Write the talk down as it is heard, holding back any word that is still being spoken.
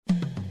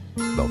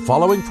The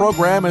following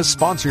program is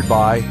sponsored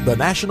by the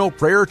National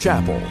Prayer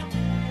Chapel.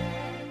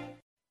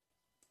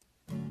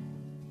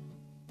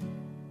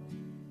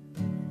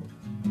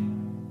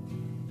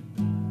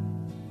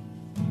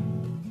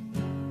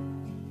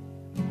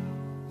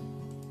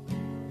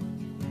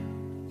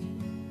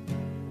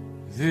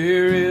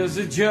 There is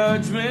a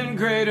judgment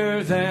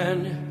greater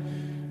than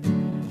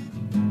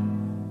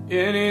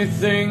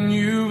anything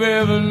you've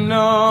ever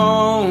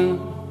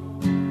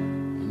known,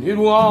 and it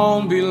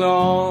won't be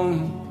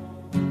long.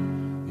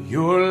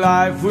 Your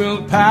life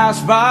will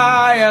pass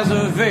by as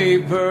a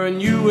vapor,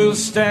 and you will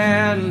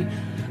stand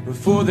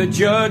before the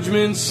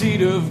judgment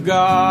seat of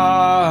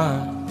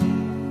God.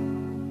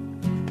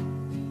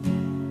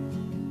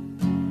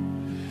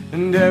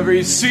 And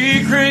every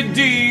secret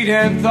deed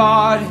and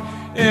thought,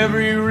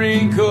 every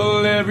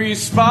wrinkle, every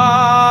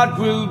spot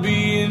will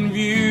be in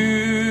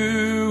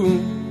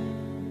view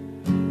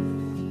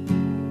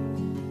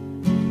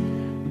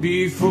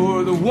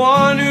before the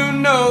one who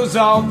knows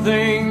all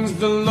things,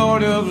 the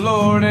Lord of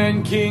Lords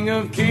and King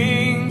of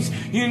Kings.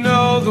 You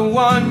know, the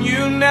one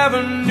you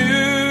never knew.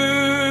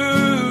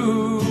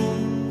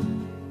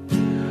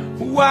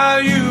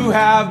 While you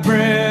have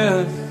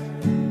breath,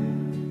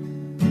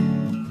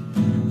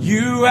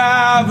 you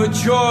have a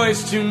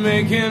choice to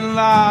make in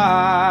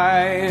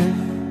life.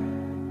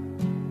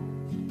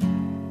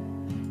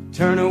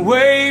 Turn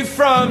away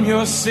from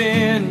your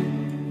sin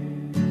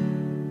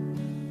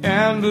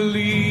and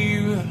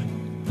believe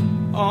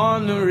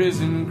on the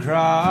risen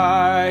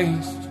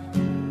Christ.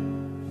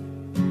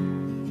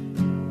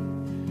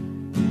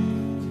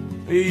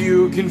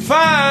 You can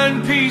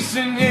find peace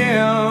in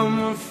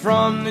Him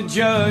from the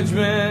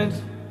judgment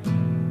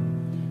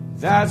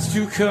that's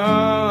to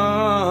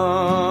come.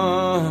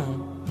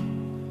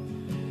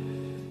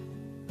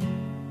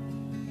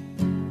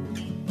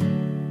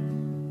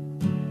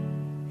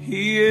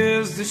 He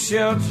is the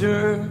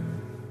shelter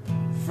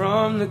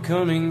from the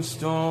coming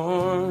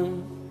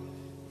storm.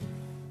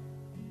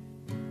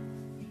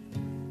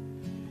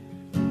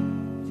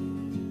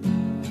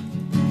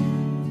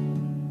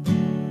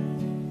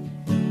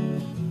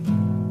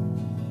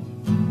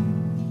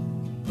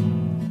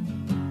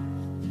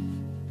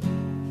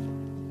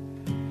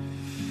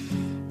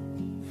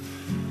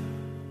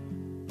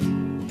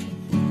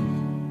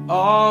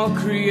 All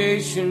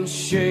creation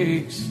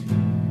shakes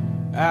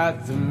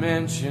at the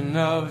mention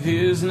of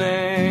His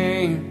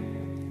name.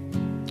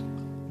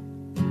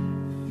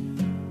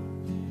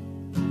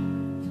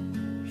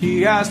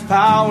 He has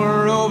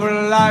power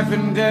over life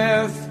and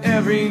death.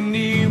 Every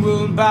knee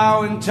will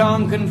bow and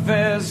tongue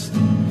confess.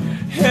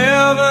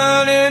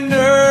 Heaven and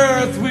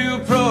earth will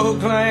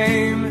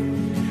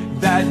proclaim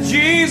that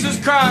Jesus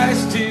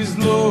Christ is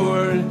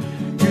Lord.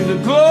 To the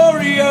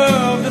glory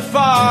of the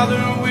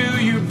Father, will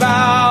you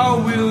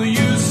bow? Will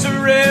you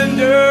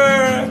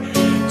surrender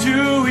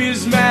to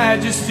His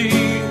majesty?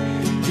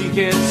 He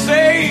can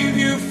save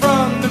you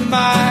from the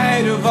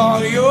might of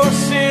all your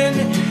sin.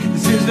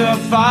 This is the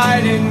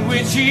fight in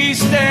which He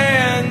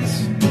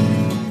stands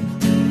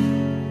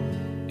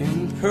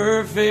in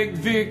perfect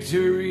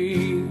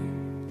victory.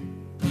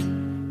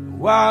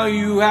 While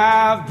you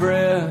have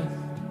breath,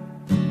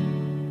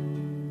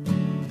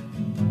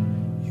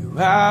 you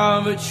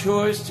have a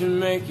choice to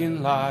make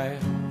in life.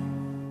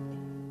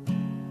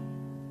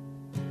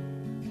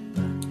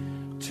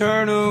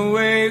 Turn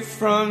away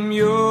from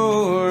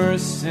your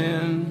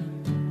sin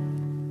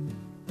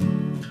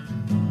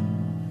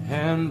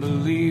and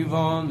believe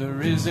on the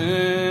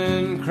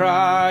risen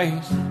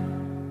Christ.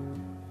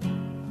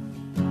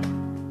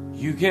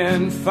 You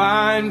can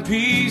find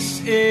peace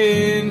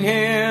in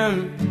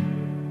Him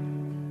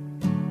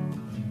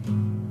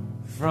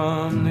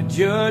from the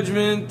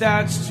judgment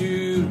that's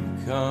to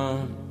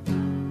come.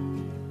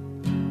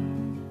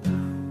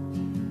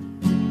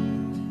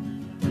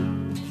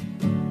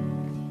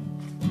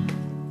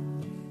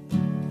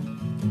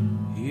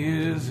 He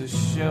is a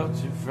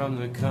shelter from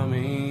the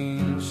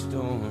coming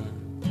storm.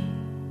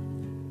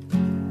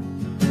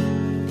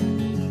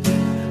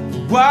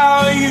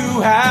 While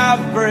you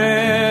have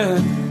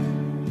breath,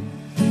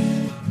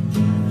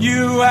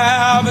 you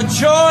have a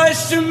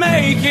choice to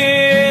make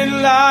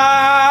in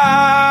life.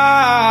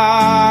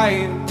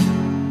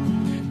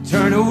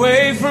 Turn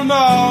away from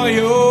all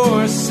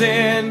your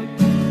sin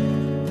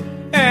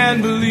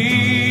and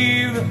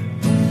believe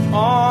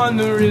on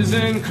the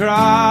risen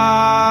Christ.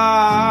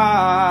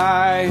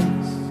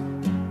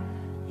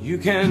 You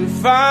can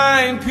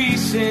find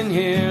peace in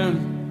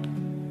Him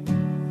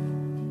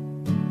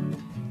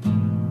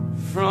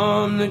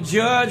from the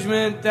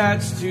judgment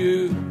that's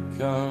to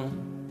come.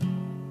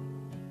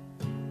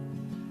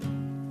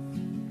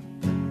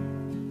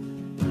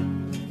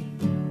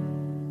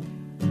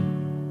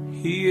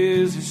 He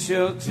is a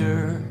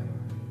shelter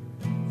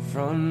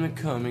from the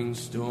coming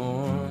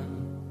storm.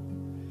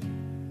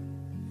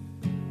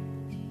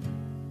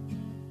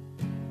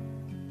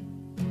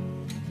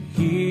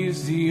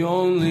 He's the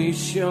only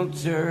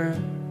shelter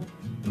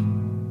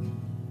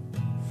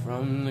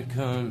from the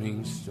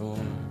coming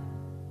storm. .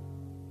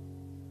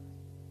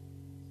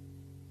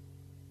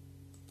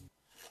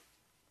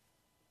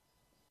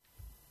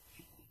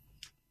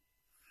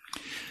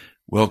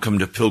 Welcome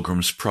to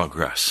Pilgrim's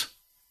Progress.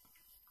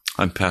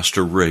 I'm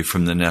Pastor Ray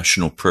from the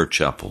National Prayer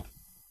Chapel.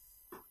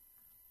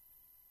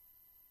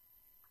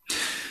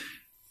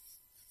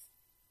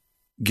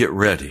 Get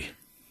ready.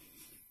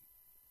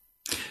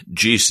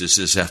 Jesus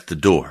is at the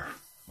door.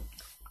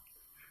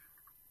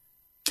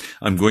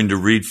 I'm going to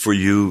read for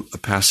you a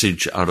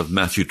passage out of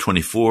Matthew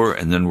 24,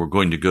 and then we're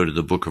going to go to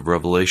the book of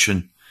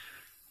Revelation.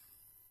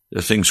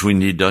 The things we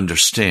need to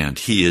understand.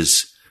 He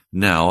is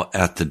now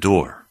at the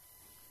door.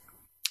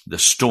 The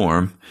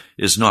storm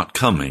is not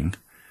coming.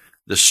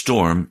 The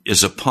storm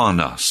is upon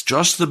us.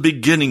 Just the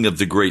beginning of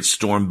the great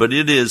storm, but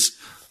it is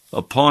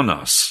upon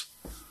us.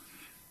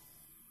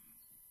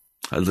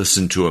 I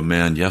listened to a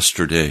man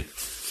yesterday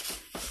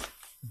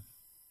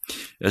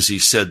as he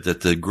said that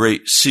the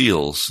great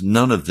seals,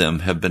 none of them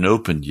have been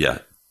opened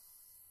yet.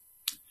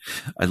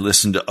 I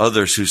listened to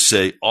others who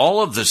say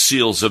all of the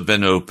seals have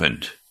been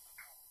opened.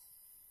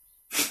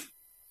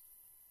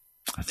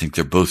 I think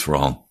they're both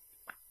wrong.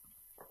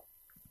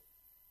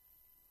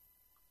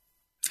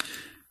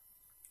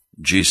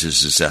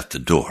 Jesus is at the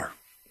door,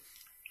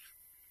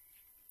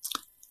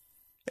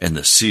 and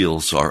the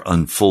seals are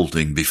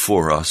unfolding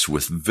before us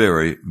with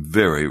very,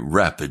 very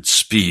rapid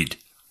speed.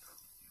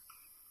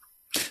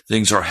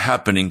 Things are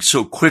happening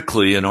so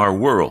quickly in our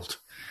world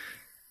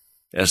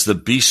as the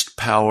beast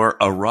power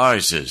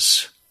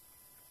arises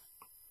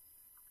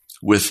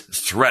with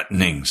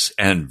threatenings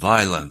and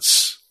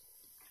violence.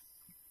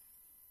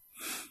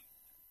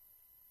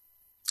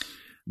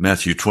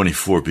 Matthew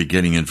 24,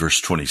 beginning in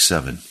verse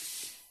 27.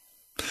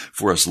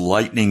 For as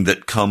lightning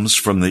that comes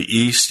from the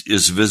east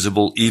is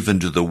visible even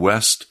to the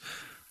west,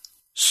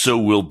 so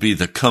will be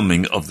the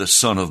coming of the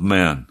Son of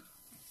Man.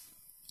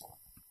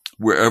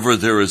 Wherever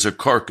there is a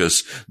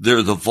carcass,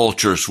 there the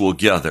vultures will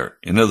gather.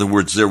 In other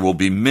words, there will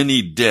be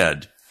many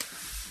dead.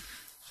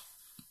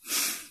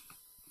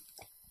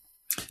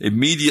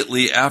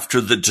 Immediately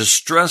after the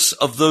distress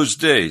of those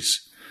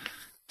days,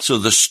 so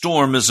the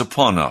storm is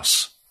upon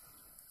us.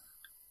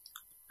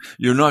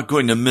 You're not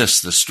going to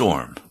miss the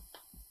storm.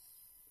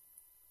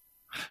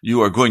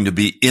 You are going to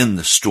be in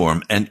the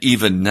storm, and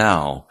even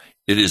now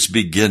it is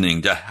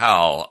beginning to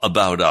howl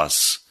about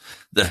us.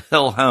 The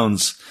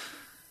hellhounds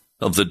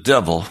of the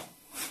devil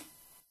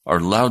are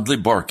loudly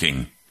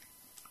barking.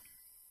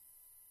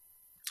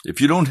 If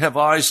you don't have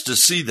eyes to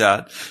see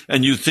that,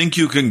 and you think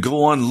you can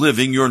go on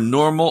living your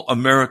normal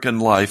American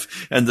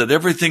life, and that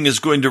everything is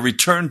going to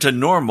return to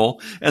normal,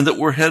 and that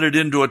we're headed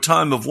into a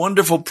time of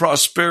wonderful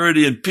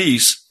prosperity and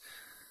peace,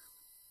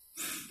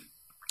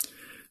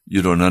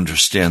 you don't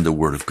understand the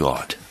Word of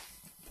God.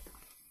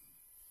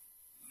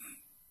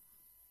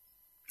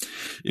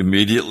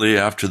 Immediately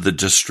after the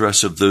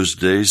distress of those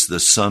days, the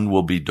sun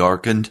will be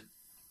darkened.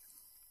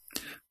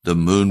 The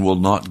moon will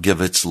not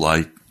give its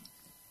light.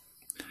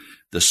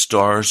 The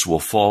stars will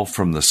fall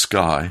from the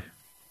sky,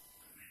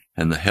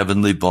 and the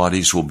heavenly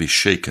bodies will be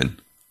shaken.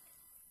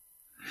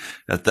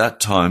 At that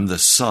time, the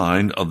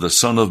sign of the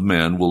Son of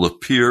Man will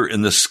appear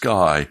in the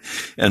sky,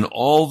 and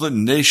all the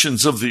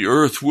nations of the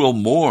earth will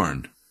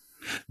mourn.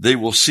 They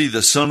will see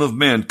the Son of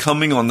Man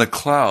coming on the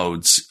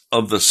clouds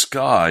of the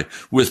sky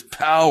with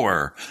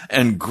power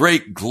and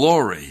great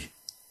glory.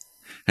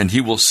 And he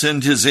will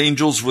send his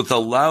angels with a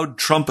loud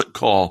trumpet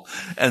call,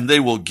 and they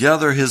will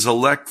gather his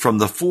elect from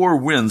the four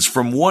winds,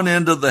 from one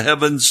end of the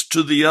heavens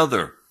to the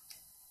other.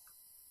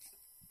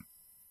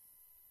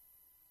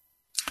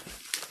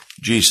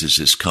 Jesus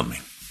is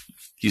coming.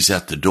 He's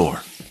at the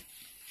door.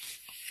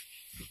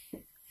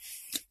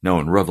 Now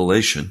in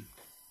Revelation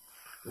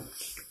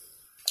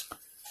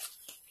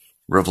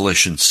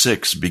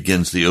 6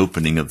 begins the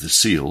opening of the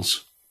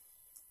seals.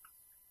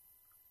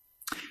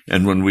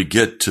 And when we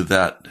get to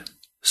that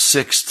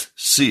sixth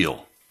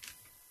seal,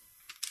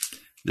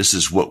 this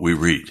is what we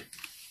read.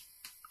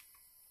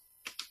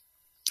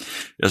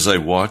 As I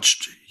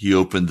watched, he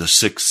opened the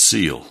sixth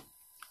seal,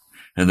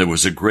 and there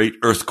was a great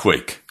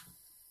earthquake.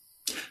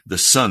 The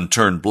sun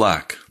turned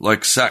black,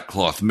 like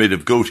sackcloth made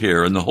of goat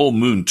hair, and the whole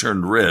moon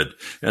turned red,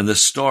 and the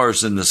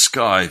stars in the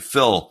sky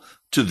fell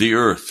to the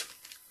earth.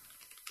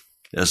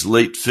 As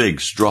late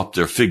figs drop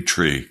their fig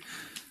tree,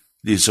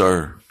 these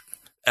are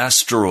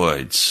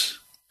asteroids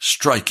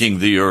striking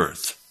the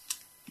earth.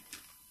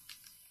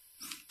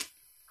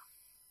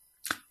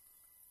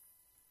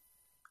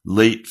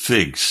 Late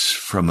figs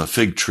from a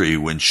fig tree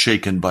when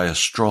shaken by a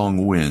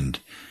strong wind.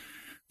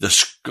 The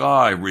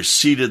sky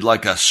receded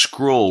like a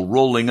scroll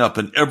rolling up,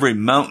 and every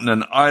mountain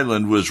and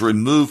island was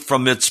removed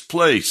from its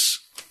place.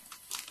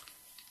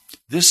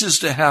 This is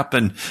to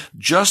happen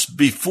just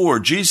before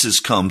Jesus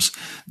comes.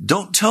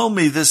 Don't tell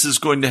me this is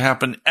going to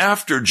happen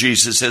after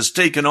Jesus has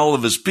taken all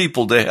of his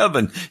people to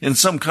heaven in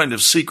some kind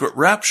of secret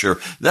rapture.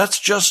 That's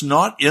just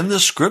not in the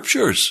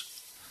scriptures.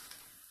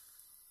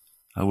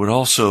 I would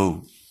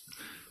also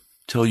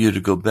tell you to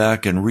go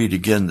back and read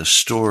again the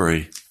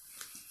story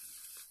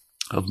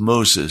of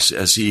Moses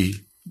as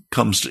he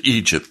comes to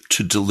Egypt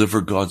to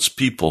deliver God's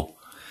people.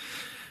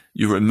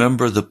 You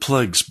remember the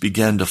plagues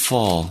began to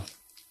fall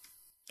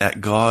at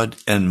God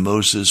and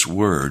Moses'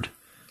 word.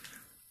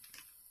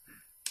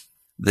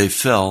 they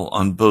fell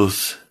on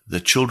both the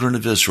children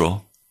of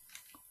Israel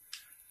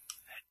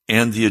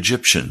and the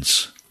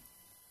Egyptians.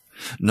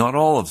 Not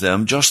all of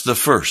them, just the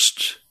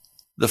first.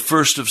 The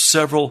first of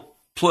several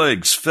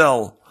plagues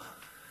fell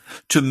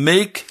to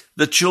make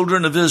the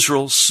children of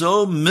Israel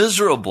so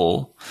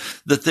miserable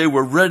that they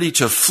were ready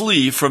to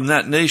flee from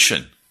that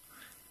nation.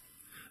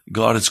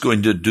 God is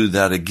going to do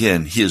that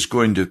again. He is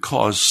going to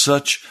cause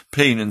such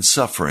pain and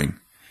suffering.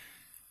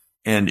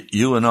 And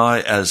you and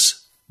I,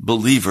 as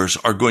believers,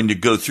 are going to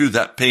go through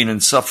that pain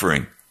and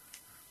suffering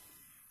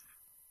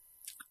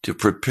to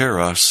prepare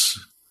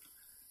us,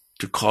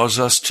 to cause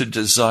us to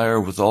desire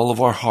with all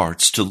of our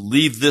hearts to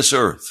leave this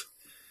earth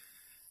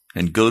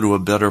and go to a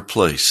better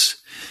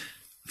place.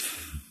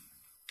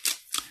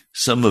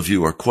 Some of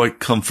you are quite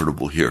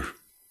comfortable here.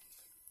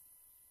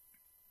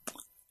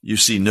 You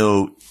see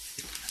no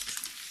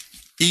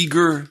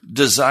eager,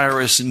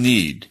 desirous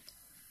need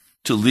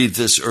to leave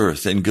this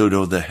earth and go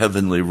to the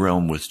heavenly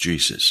realm with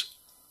Jesus.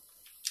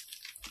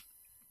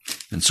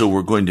 And so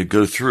we're going to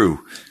go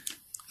through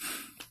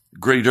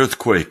great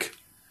earthquake,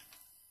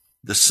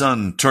 the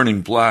sun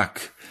turning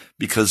black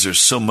because there's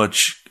so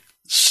much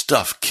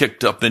stuff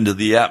kicked up into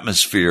the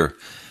atmosphere,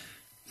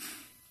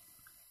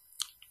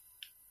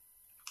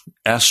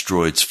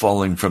 asteroids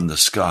falling from the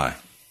sky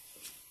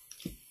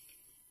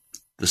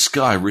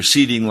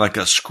receding like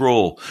a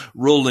scroll,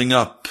 rolling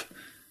up,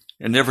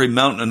 and every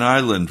mountain and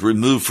island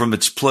removed from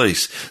its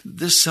place.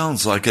 This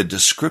sounds like a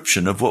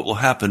description of what will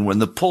happen when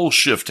the pole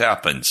shift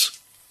happens.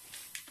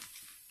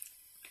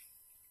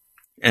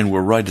 And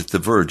we're right at the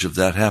verge of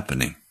that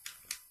happening.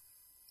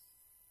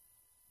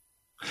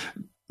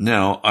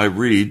 Now, I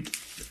read,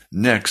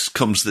 next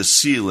comes the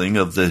sealing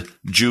of the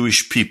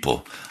Jewish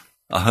people,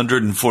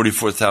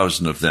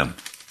 144,000 of them.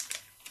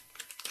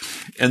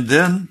 And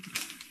then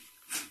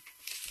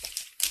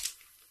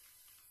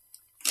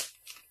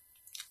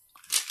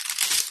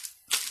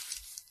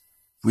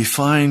we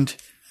find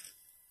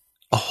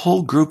a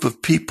whole group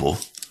of people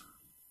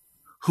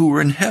who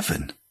were in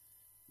heaven.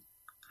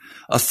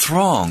 A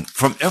throng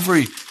from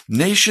every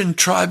nation,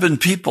 tribe, and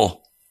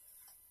people.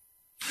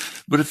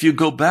 But if you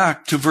go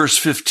back to verse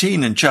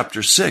 15 in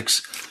chapter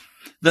 6,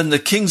 then the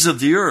kings of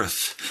the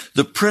earth,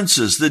 the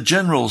princes, the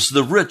generals,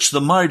 the rich,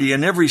 the mighty,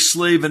 and every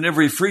slave and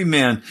every free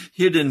man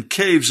hid in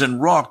caves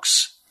and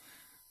rocks.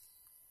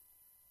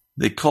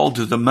 They called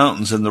to the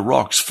mountains and the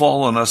rocks,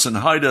 fall on us and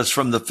hide us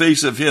from the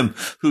face of him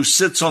who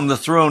sits on the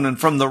throne and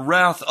from the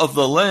wrath of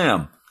the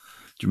Lamb.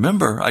 Do you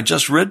remember? I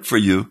just read for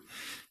you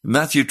in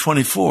Matthew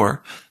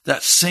 24,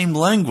 that same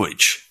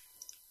language.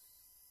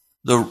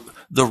 The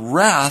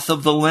wrath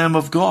of the Lamb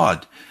of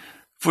God.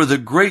 For the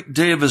great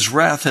day of his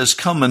wrath has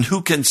come, and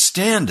who can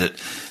stand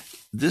it?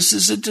 This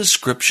is a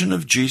description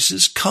of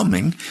Jesus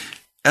coming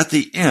at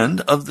the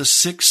end of the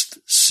sixth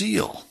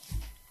seal.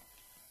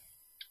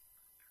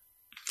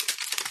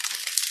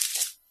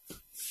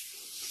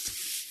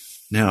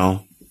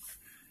 Now,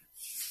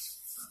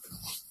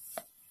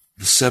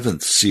 the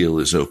seventh seal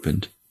is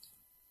opened,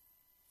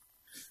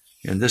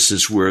 and this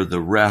is where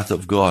the wrath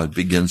of God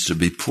begins to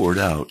be poured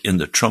out in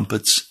the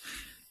trumpets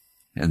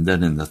and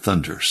then in the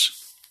thunders.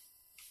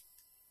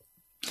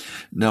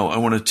 Now, I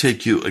want to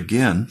take you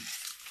again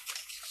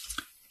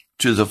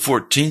to the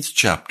 14th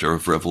chapter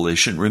of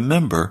Revelation.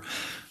 Remember,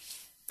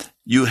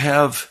 you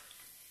have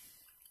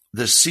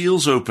the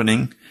seals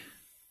opening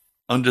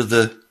under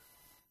the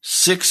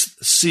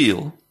sixth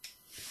seal.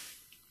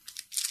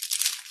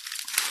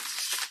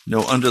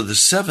 No, under the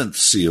seventh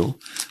seal,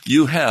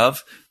 you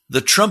have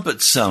the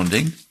trumpet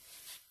sounding,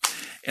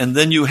 and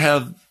then you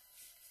have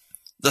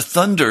the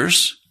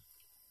thunders,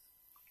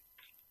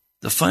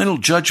 the final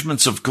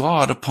judgments of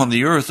God upon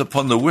the earth,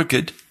 upon the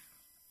wicked.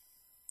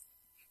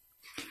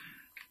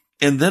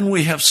 And then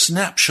we have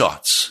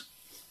snapshots,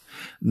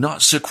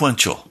 not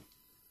sequential.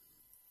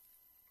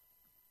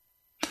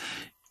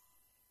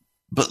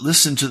 But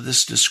listen to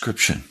this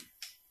description.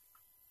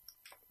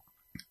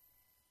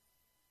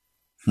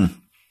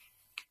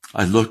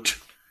 I looked,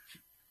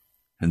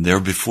 and there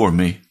before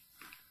me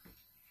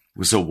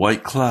was a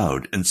white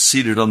cloud, and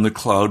seated on the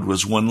cloud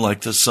was one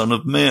like the Son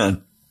of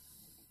Man.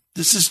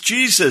 This is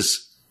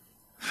Jesus,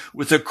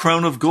 with a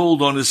crown of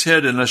gold on his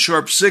head and a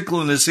sharp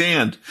sickle in his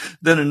hand.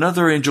 Then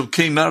another angel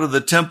came out of the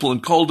temple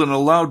and called in a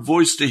loud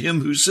voice to him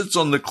who sits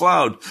on the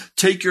cloud,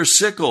 "Take your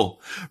sickle,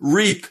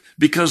 reap,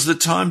 because the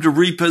time to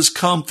reap has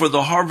come, for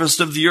the harvest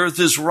of the earth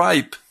is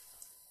ripe."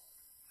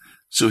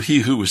 So he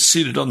who was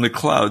seated on the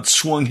cloud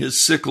swung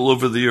his sickle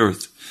over the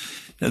earth,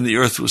 and the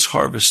earth was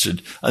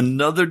harvested.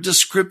 Another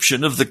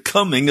description of the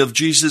coming of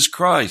Jesus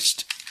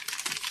Christ.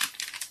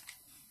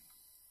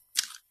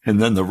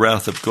 And then the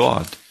wrath of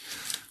God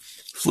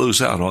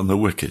flows out on the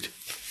wicked.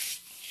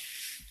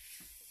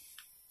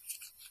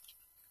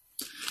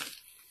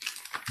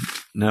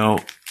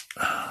 Now,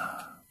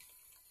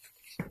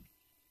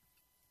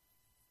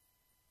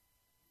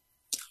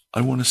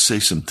 I want to say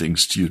some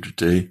things to you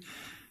today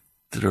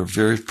that are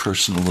very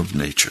personal of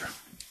nature.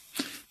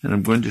 And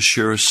I'm going to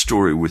share a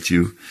story with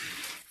you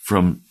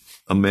from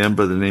a man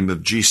by the name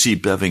of G.C.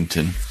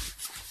 Bevington.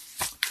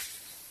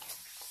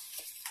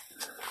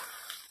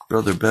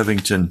 Brother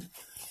Bevington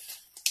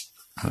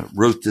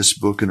wrote this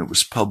book, and it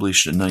was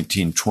published in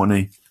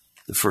 1920,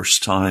 the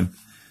first time.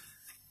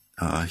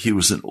 He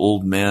was an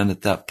old man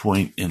at that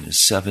point, in his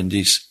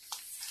 70s.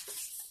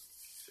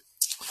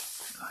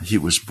 He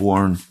was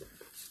born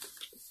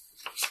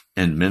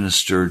and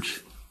ministered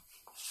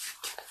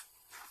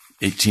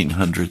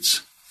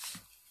 1800s.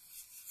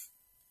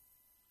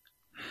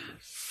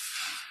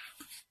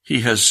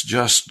 He has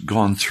just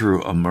gone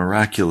through a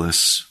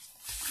miraculous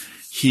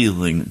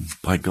healing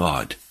by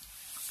God.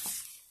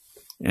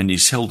 And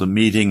he's held a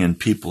meeting, and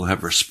people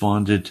have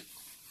responded.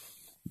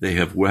 They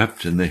have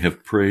wept and they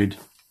have prayed.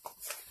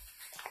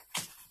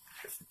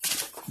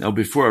 Now,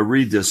 before I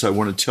read this, I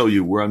want to tell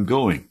you where I'm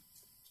going.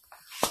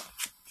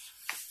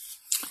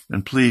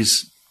 And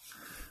please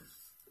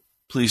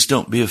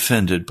don't be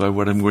offended by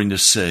what I'm going to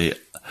say.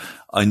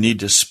 I need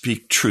to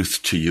speak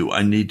truth to you.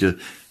 I need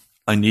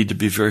to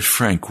be very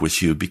frank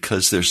with you,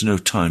 because there's no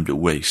time to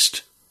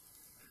waste.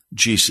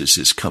 Jesus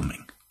is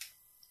coming.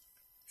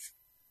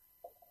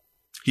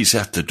 He's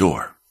at the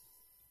door.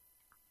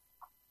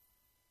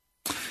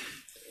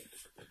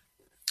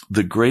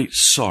 The great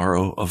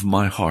sorrow of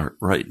my heart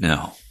right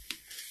now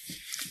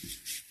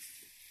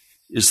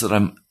is that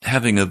I'm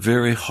having a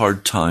very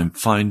hard time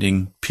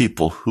finding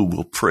people who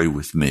will pray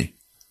with me.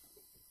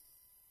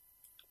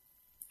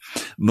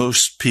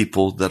 Most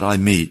people that I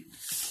meet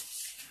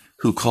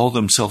who call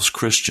themselves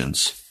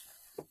Christians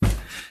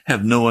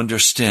have no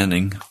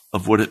understanding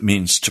of what it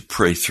means to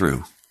pray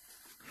through.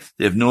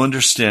 They have no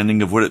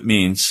understanding of what it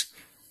means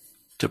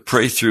to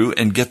pray through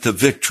and get the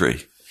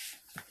victory.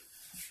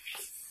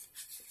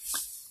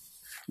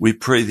 We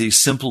pray these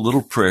simple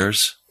little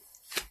prayers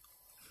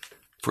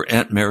for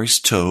Aunt Mary's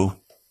toe,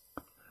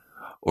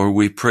 or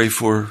we pray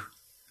for,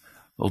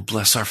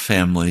 bless our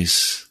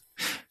families,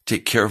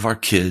 take care of our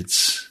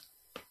kids.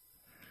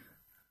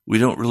 We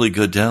don't really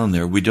go down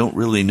there. We don't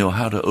really know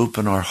how to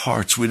open our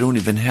hearts. We don't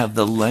even have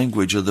the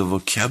language or the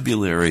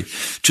vocabulary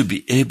to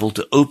be able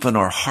to open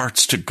our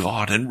hearts to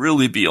God and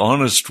really be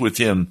honest with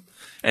Him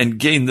and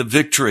gain the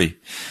victory.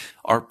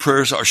 Our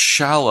prayers are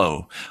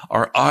shallow.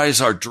 Our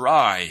eyes are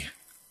dry.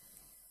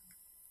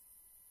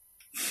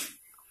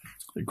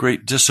 A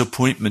great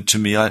disappointment to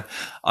me.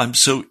 I'm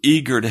so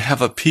eager to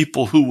have a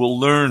people who will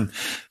learn,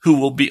 who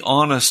will be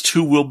honest,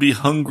 who will be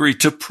hungry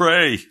to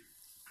pray.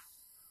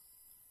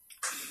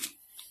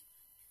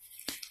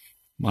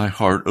 My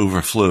heart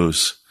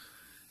overflows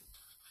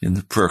in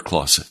the prayer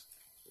closet.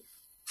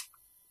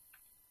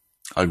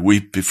 I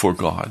weep before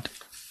God.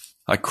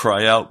 I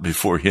cry out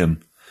before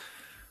Him.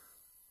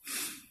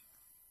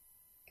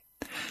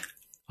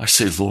 I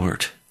say,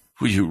 Lord,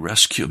 will you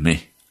rescue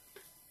me?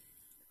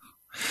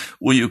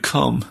 Will you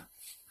come?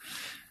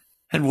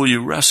 And will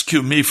you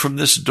rescue me from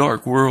this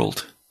dark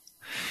world?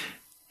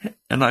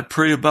 And I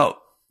pray about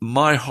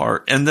my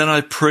heart, and then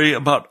I pray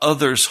about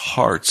others'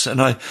 hearts,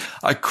 and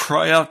I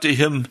cry out to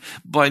Him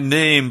by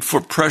name for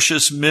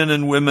precious men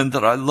and women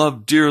that I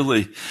love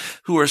dearly,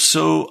 who are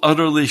so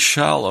utterly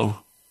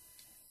shallow.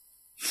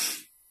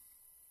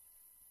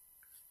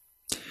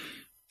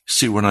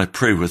 See, when I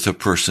pray with a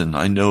person,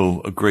 I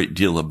know a great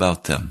deal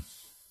about them.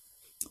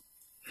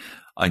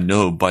 I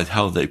know by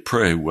how they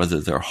pray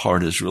whether their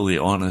heart is really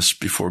honest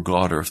before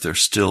God or if they're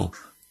still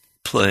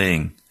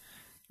playing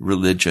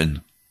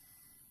religion.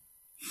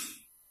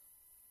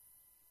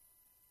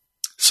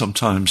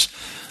 Sometimes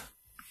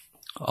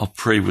I'll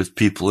pray with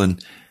people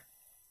and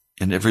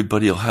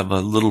everybody will have a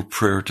little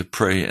prayer to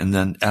pray and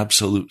then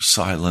absolute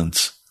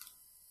silence.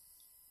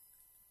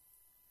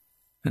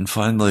 And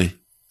finally,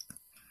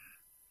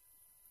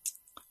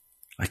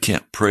 I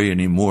can't pray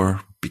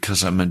anymore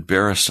because I'm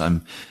embarrassed.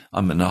 I'm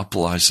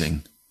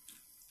monopolizing.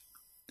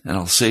 And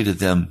I'll say to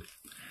them,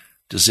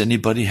 does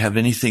anybody have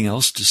anything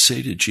else to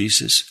say to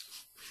Jesus?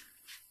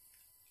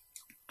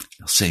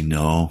 They'll say,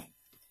 no.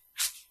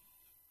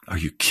 Are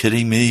you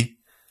kidding me?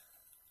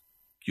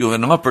 You have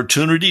an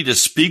opportunity to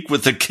speak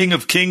with the King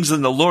of Kings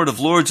and the Lord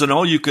of Lords, and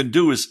all you can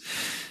do is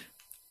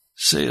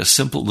say a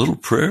simple little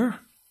prayer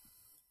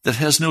that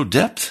has no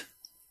depth?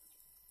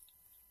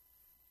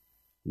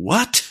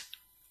 What?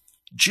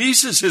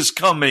 Jesus is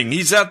coming.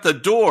 He's at the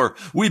door.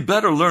 We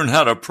better learn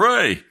how to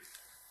pray.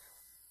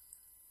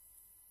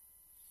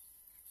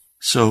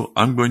 So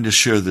I'm going to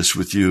share this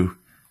with you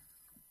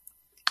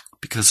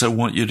because I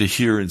want you to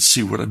hear and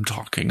see what I'm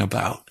talking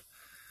about.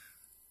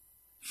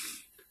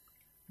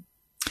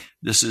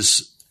 This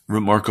is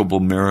Remarkable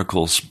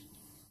Miracles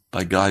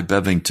by Guy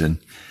Bevington.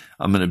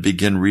 I'm going to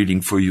begin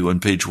reading for you on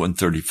page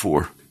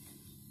 134.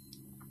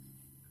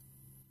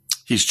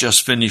 He's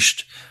just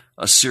finished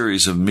a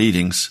series of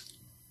meetings.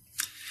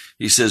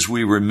 He says,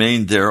 we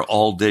remained there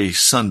all day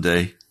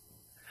Sunday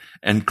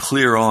and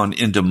clear on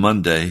into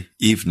Monday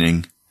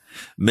evening,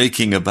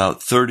 making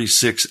about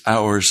 36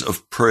 hours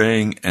of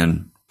praying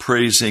and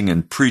praising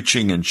and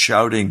preaching and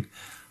shouting.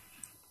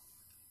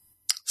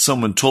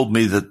 Someone told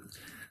me that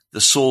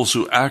the souls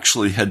who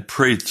actually had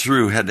prayed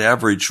through had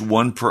averaged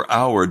 1 per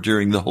hour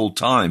during the whole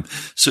time.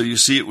 So you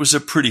see, it was a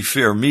pretty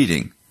fair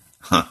meeting.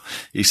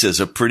 He says,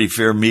 a pretty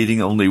fair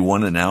meeting, only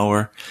 1 an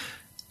hour.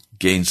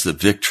 gains the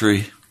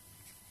victory.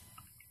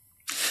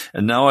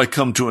 And now I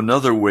come to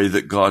another way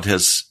that God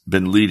has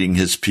been leading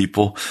his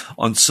people.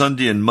 On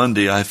Sunday and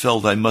Monday, I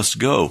felt I must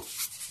go,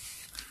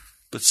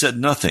 but said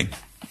nothing.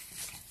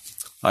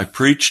 I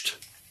preached,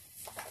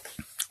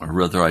 or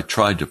rather I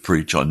tried to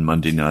preach on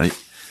Monday night,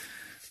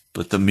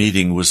 but the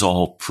meeting was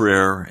all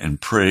prayer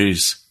and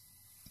praise.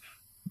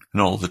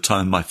 And all the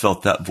time I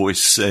felt that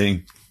voice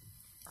saying,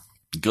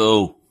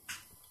 go,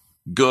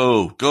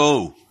 go,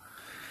 go.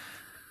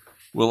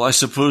 Well, I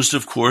supposed,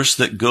 of course,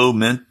 that go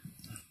meant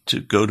to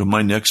go to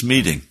my next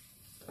meeting.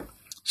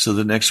 So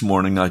the next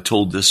morning I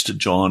told this to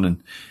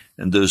John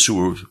and those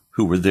who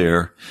were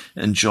there.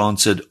 And John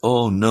said,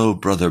 "Oh no,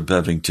 Brother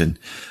Bevington,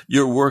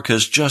 your work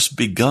has just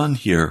begun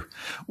here.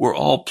 We're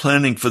all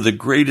planning for the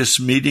greatest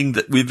meeting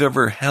that we've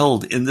ever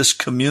held in this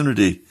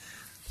community."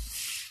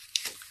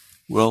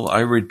 Well, I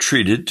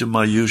retreated to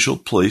my usual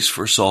place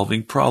for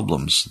solving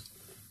problems.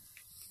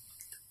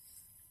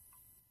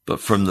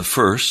 But from the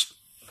first,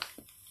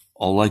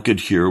 all I could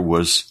hear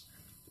was,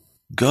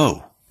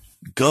 "Go,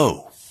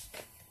 go."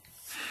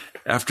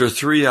 After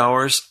 3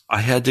 hours, I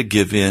had to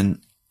give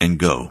in and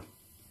go.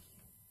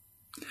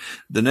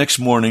 The next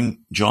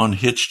morning, John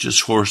hitched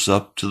his horse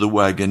up to the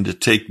wagon to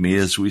take me,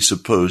 as we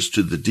supposed,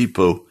 to the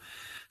depot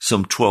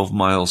some 12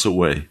 miles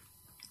away.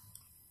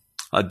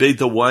 I bade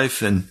the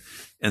wife and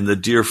the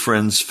dear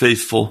friends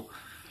faithful,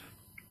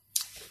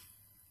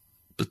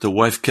 but the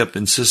wife kept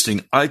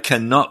insisting, "I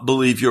cannot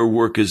believe your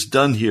work is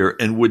done here,"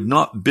 and would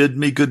not bid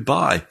me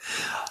goodbye.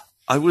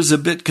 I was a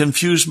bit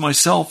confused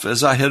myself,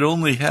 as I had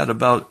only had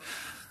about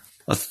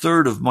a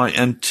third of my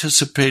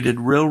anticipated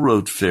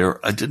railroad fare.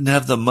 I didn't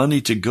have the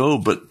money to go,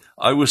 but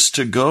I was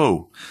to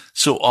go.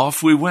 So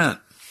off we went.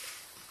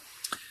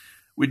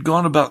 We'd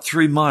gone about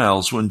 3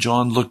 miles when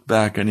John looked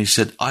back and he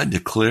said, "I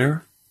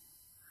declare,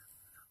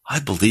 I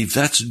believe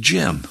that's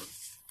Jim."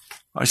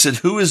 I said,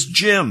 "Who is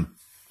Jim?"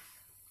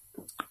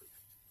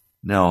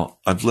 Now,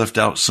 I've left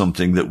out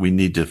something that we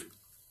need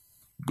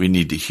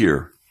to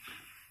hear.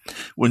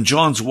 When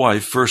John's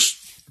wife first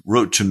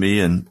wrote to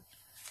me and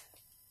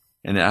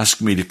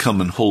asked me to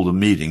come and hold a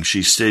meeting,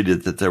 she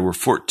stated that there were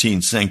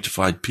 14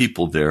 sanctified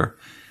people there,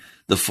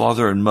 the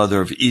father and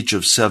mother of each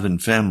of 7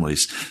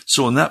 families.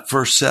 So on that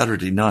first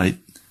Saturday night,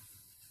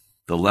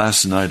 the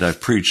last night I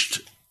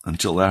preached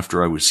until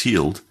after I was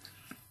healed,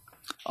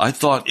 I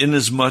thought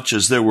inasmuch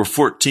as there were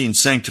 14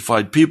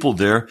 sanctified people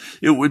there,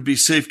 it would be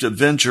safe to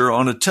venture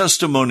on a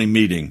testimony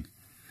meeting.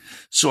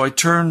 So I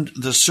turned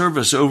the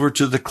service over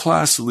to the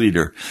class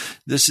leader.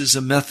 This is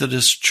a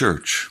Methodist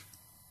church.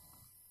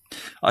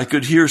 I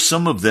could hear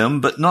some of them,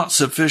 but not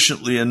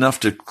sufficiently enough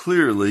to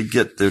clearly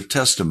get their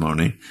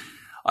testimony.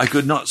 I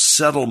could not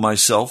settle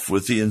myself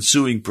with the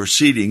ensuing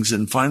proceedings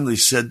and finally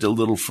said to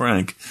little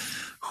Frank,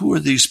 "Who are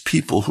these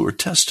people who are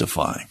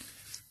testifying?"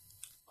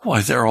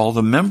 "Why, they're all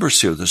the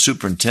members here, the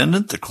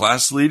superintendent, the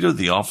class leader,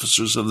 the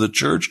officers of the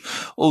church."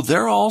 "Oh,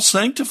 they're all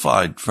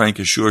sanctified," Frank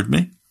assured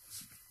me.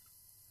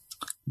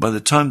 By the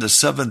time the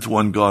 7th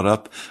one got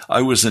up,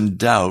 I was in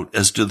doubt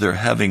as to their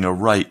having a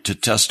right to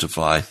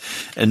testify,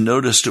 and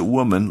noticed a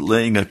woman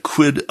laying a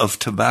quid of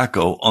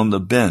tobacco on the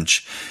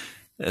bench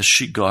as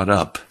she got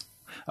up.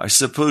 I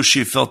suppose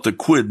she felt the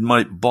quid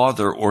might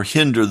bother or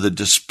hinder the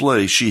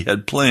display she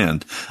had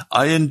planned.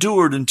 I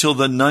endured until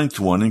the 9th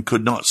one and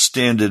could not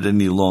stand it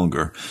any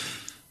longer.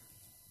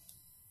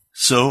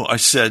 So I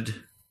said,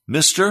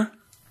 "Mister,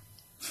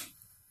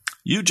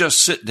 you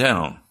just sit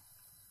down."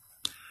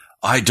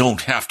 "I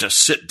don't have to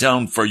sit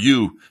down for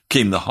you,"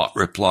 came the hot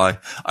reply.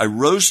 I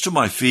rose to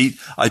my feet.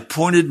 I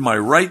pointed my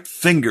right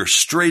finger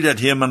straight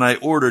at him and I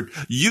ordered,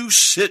 "You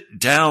sit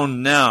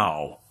down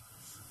now."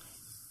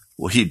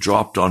 Well, he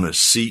dropped on his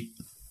seat.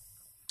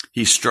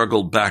 He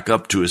struggled back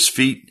up to his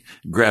feet,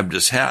 grabbed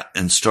his hat,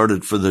 and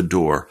started for the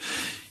door.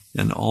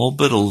 And all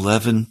but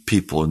 11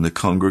 people in the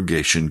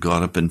congregation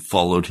got up and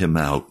followed him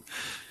out.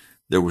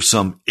 There were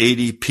some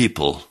 80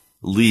 people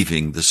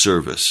leaving the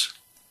service.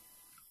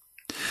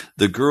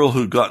 The girl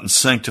who'd gotten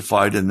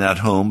sanctified in that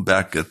home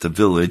back at the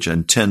village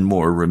and 10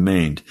 more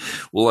remained.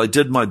 Well, I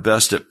did my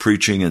best at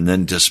preaching and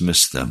then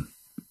dismissed them.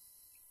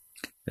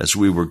 As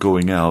we were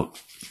going out,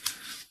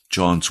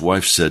 John's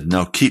wife said,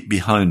 "Now keep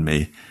behind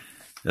me,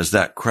 as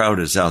that crowd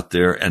is out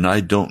there and I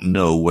don't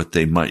know what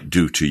they might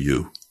do to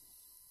you."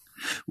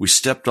 We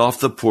stepped off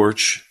the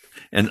porch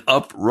and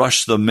up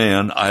rushed the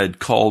man I had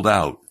called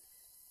out.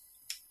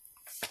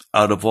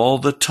 Out of all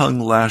the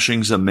tongue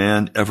lashings a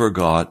man ever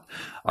got,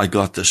 I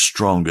got the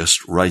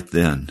strongest right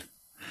then.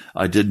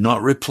 I did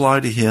not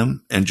reply to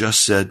him and just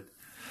said,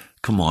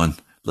 "Come on,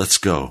 let's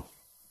go."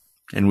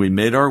 And we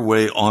made our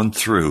way on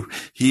through.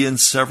 He and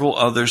several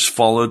others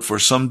followed for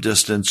some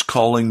distance,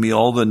 calling me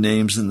all the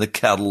names in the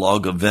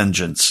catalog of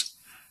vengeance.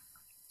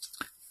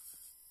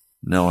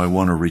 Now I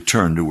want to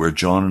return to where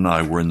John and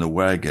I were in the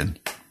wagon.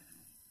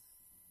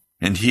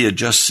 And he had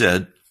just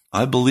said,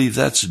 "I believe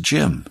that's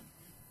Jim."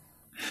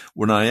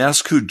 When I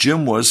asked who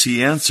Jim was,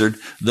 he answered,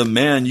 "The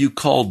man you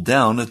called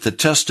down at the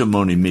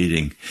testimony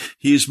meeting.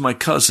 He's my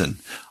cousin.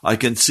 I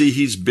can see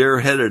he's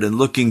bareheaded and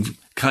looking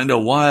kind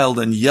of wild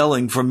and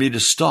yelling for me to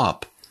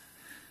stop.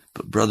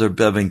 But Brother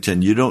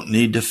Bevington, you don't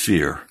need to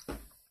fear.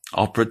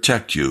 I'll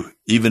protect you,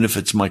 even if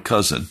it's my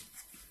cousin.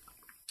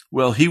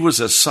 Well, he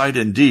was a sight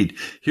indeed.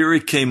 Here he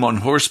came on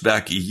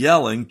horseback,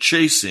 yelling,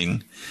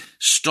 chasing.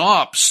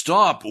 Stop,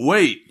 stop,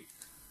 wait.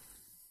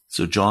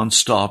 So John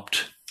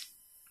stopped.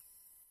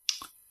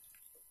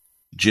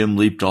 Jim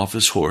leaped off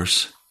his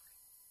horse.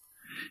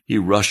 He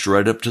rushed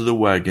right up to the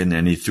wagon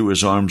and he threw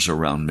his arms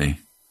around me.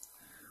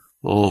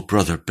 Oh,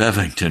 Brother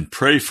Bevington,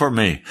 pray for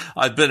me.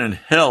 I've been in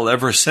hell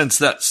ever since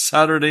that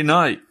Saturday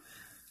night.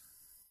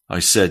 I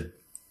said,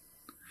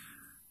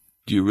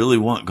 do you really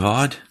want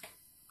God?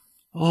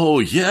 Oh,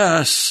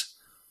 yes.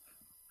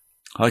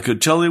 I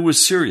could tell he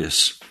was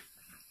serious.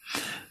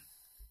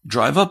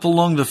 Drive up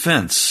along the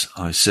fence,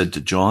 I said to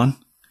John.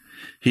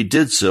 He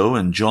did so,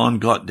 and John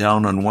got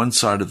down on one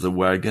side of the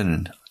wagon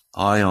and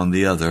I on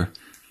the other.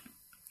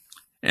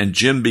 And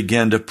Jim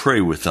began to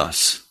pray with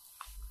us,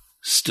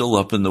 still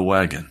up in the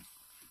wagon.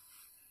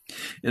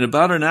 In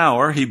about an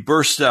hour, he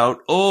burst out,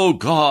 oh,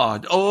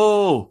 God,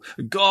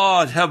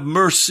 have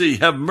mercy,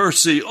 have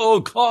mercy. Oh,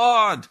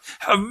 God,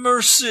 have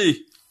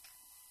mercy.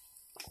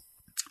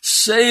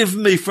 Save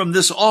me from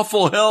this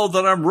awful hell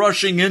that I'm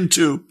rushing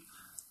into.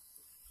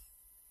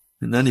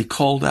 And then he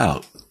called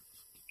out,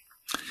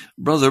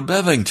 Brother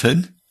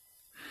Bevington,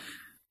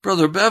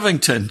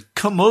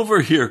 come over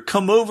here,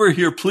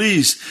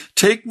 please.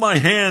 Take my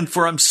hand,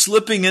 for I'm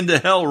slipping into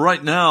hell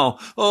right now.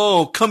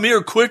 Oh, come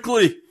here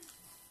quickly.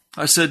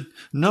 I said,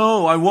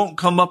 no, I won't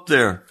come up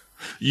there.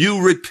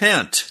 You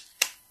repent.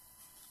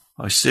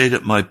 I stayed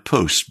at my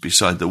post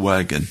beside the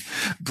wagon.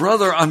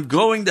 Brother, I'm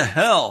going to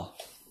hell.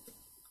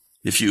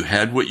 If you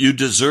had what you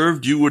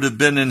deserved, you would have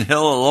been in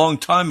hell a long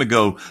time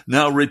ago.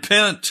 Now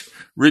repent,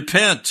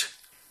 repent.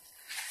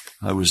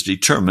 I was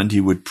determined he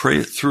would pray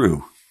it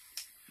through.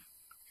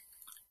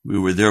 We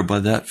were there by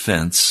that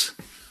fence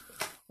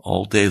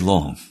all day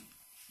long.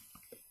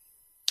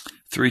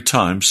 3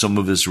 times some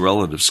of his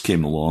relatives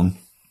came along,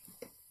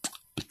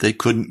 but they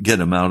couldn't get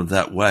him out of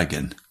that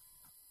wagon.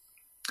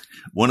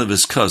 One of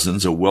his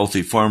cousins, a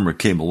wealthy farmer,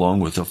 came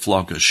along with a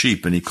flock of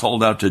sheep, and he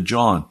called out to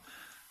John,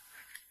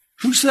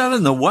 Who's that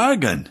in the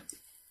wagon?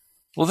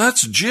 Well,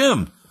 that's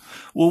Jim.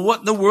 Well, what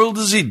in the world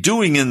is he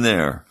doing in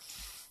there?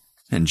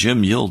 And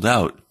Jim yelled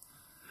out,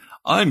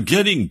 I'm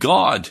getting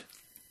God.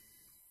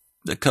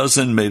 The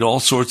cousin made all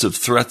sorts of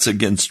threats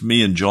against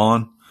me and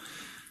John,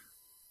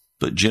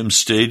 but Jim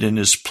stayed in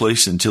his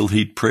place until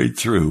he'd prayed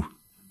through.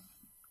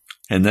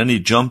 And then he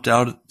jumped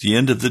out at the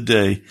end of the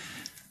day,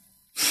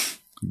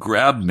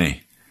 grabbed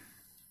me,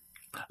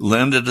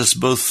 landed us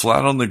both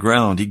flat on the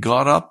ground. He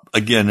got up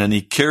again and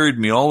he carried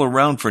me all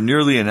around for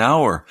nearly an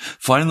hour.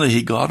 Finally,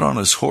 he got on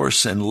his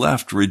horse and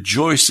left,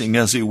 rejoicing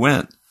as he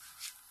went.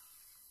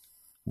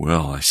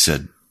 Well, I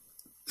said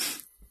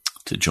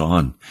to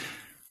John,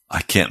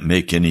 I can't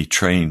make any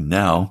train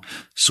now,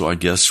 so I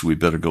guess we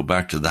better go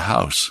back to the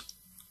house.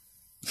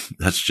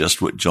 That's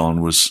just what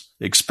John was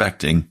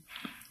expecting.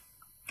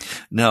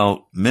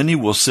 Now, many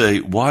will say,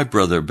 why,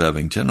 Brother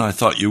Bevington? I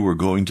thought you were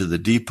going to the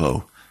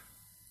depot.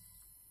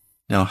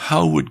 Now,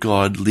 how would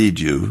God lead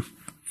you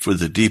for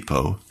the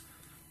depot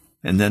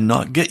and then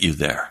not get you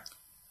there?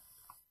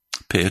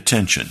 Pay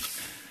attention,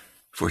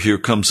 for here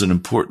comes an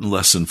important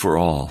lesson for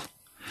all.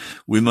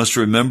 We must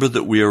remember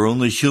that we are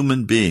only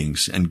human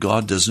beings, and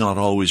God does not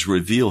always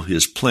reveal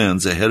his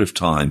plans ahead of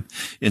time.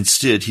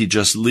 Instead, he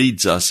just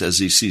leads us as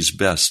he sees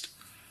best.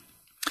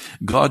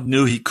 God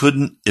knew he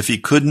couldn't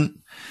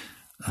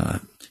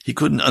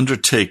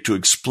undertake to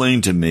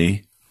explain to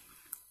me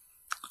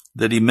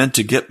that he meant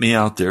to get me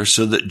out there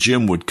so that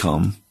Jim would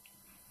come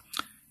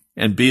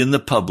and be in the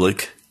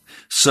public,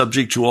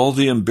 subject to all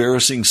the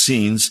embarrassing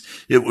scenes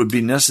it would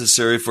be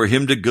necessary for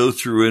him to go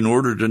through in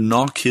order to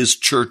knock his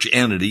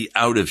churchianity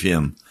out of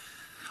him.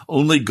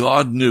 Only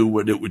God knew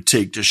what it would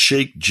take to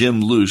shake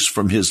Jim loose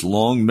from his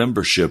long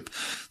membership,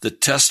 the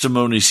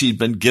testimonies he'd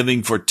been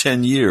giving for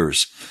 10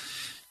 years,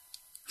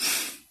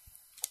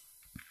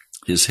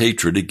 his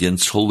hatred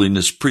against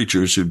holiness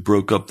preachers who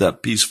broke up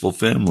that peaceful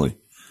family,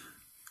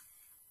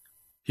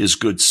 his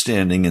good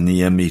standing in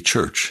the ME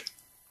Church.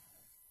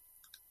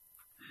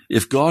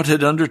 If God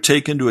had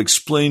undertaken to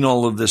explain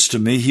all of this to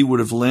me, he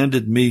would have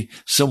landed me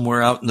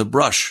somewhere out in the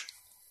brush.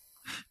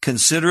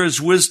 Consider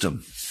his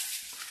wisdom.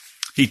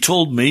 He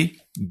told me,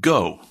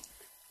 go,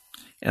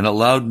 and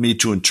allowed me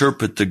to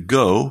interpret the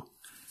go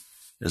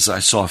as I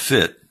saw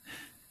fit,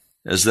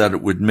 as that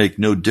it would make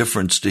no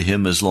difference to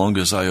him as long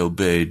as I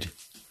obeyed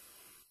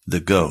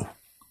the go.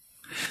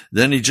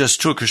 Then he just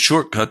took a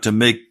shortcut to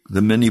make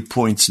the many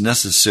points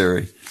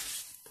necessary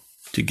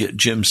to get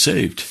Jim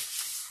saved.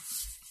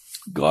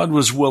 God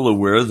was well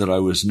aware that I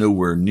was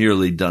nowhere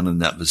nearly done in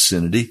that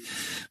vicinity,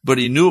 but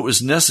he knew it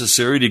was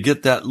necessary to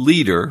get that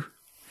leader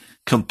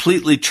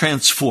completely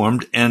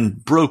transformed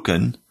and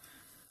broken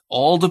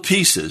all to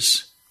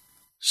pieces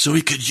so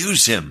he could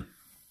use him.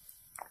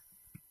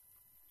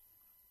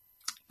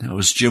 Now,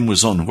 as Jim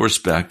was on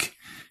horseback,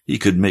 He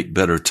could make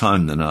better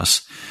time than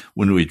us.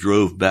 When we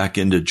drove back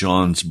into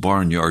John's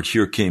barnyard,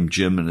 here came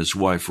Jim and his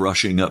wife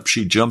rushing up.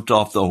 She jumped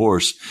off the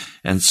horse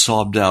and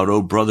sobbed out,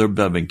 "Oh, Brother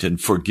Bevington,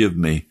 forgive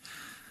me.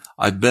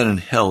 I've been in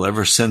hell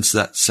ever since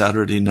that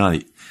Saturday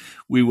night."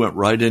 We went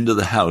right into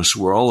the house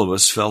where all of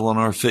us fell on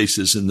our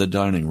faces in the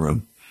dining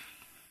room.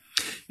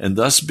 And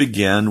thus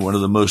began one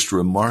of the most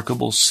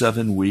remarkable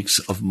 7 weeks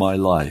of my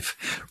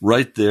life,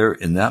 right there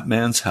in that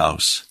man's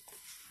house.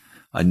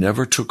 I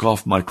never took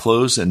off my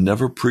clothes and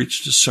never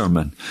preached a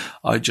sermon.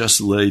 I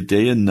just lay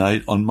day and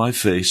night on my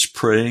face,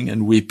 praying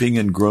and weeping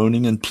and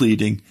groaning and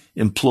pleading,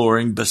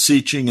 imploring,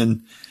 beseeching,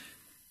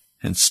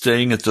 and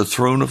staying at the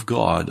throne of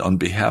God on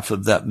behalf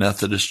of that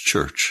Methodist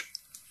church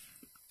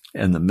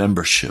and the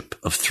membership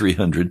of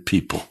 300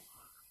 people.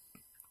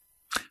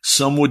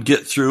 Some would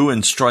get through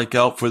and strike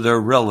out for their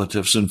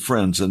relatives and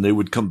friends, and they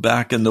would come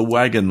back in the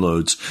wagon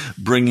loads,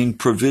 bringing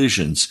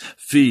provisions,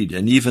 feed,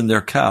 and even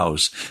their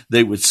cows.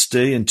 They would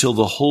stay until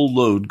the whole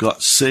load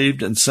got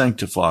saved and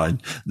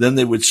sanctified. Then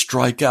they would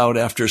strike out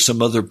after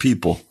some other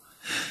people.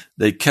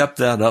 They kept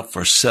that up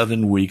for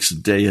 7 weeks,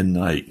 day and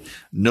night.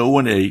 No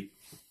one ate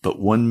but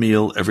one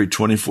meal every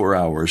 24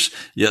 hours,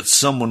 yet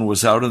someone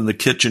was out in the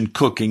kitchen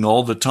cooking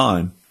all the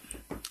time.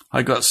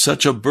 I got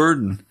such a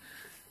burden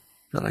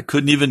that I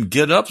couldn't even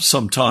get up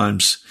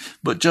sometimes,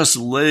 but just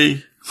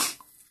lay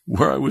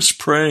where I was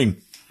praying,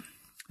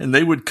 and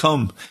they would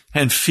come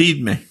and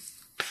feed me.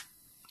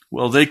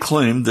 Well, they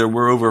claimed there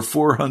were over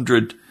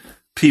 400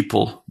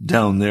 people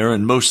down there,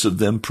 and most of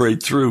them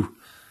prayed through.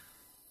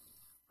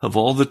 Of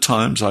all the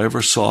times I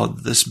ever saw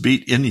this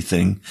beat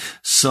anything,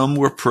 some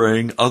were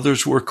praying,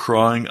 others were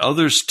crying,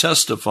 others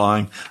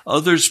testifying,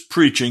 others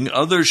preaching,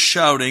 others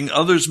shouting,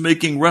 others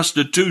making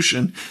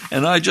restitution,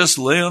 and I just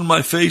lay on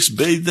my face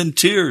bathed in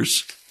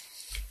tears.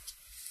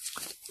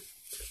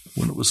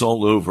 When it was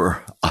all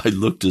over, I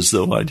looked as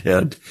though I'd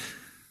had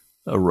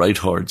a right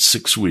hard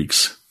 6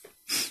 weeks.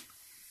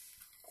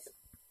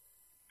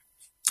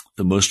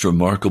 The most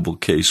remarkable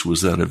case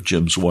was that of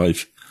Jim's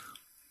wife.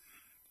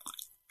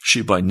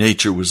 She by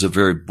nature was a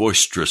very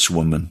boisterous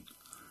woman.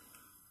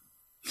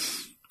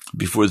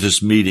 Before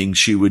this meeting,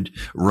 she would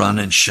run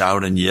and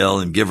shout and yell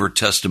and give her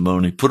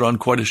testimony, put on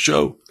quite a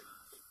show.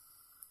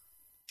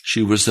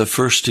 She was the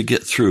first to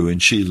get through,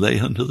 and she lay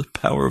under the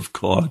power of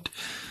God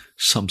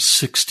some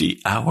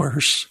 60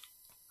 hours.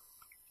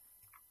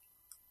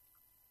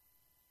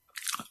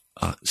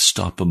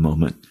 Stop a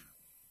moment.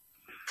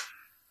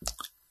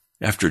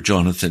 After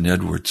Jonathan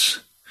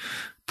Edwards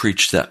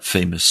preached that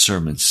famous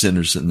sermon,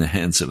 "Sinners in the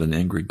Hands of an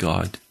Angry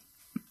God,"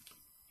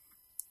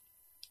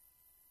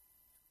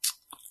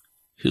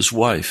 his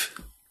wife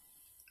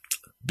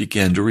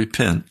began to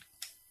repent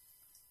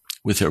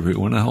with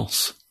everyone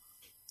else.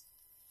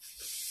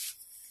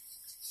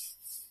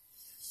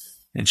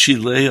 And she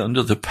lay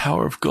under the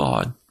power of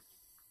God.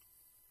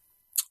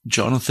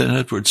 Jonathan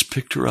Edwards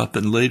picked her up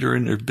and laid her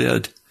in her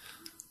bed.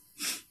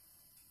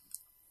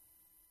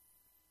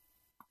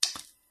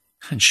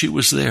 And she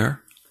was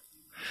there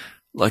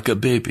like a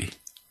baby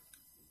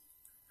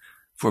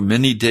for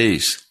many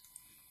days.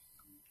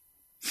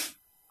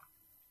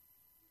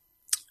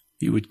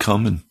 He would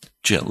come and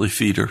gently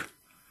feed her.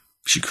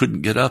 She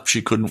couldn't get up.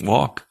 She couldn't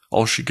walk.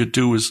 All she could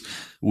do was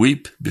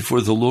weep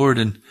before the Lord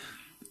and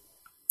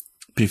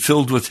be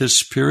filled with His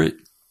Spirit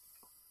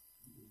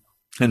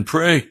and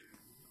pray.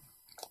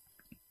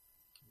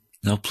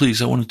 Now,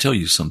 please, I want to tell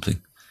you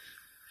something.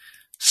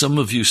 Some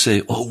of you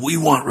say, "Oh, we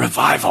want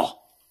revival."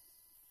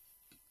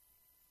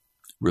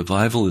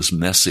 Revival is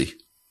messy.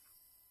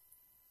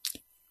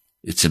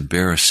 It's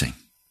embarrassing.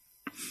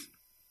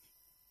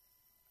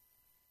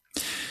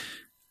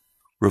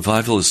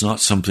 Revival is not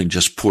something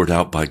just poured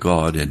out by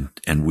God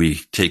and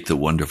we take the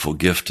wonderful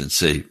gift and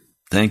say,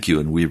 "Thank you,"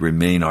 and we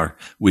retain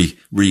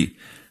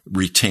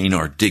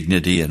our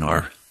dignity and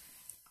our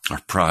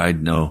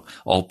pride. No,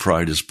 all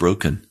pride is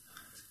broken.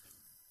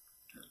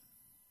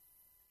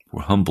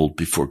 We're humbled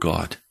before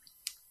God.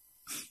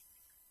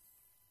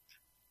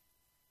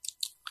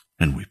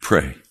 And we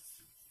pray.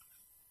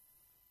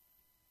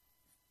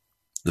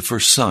 The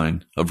first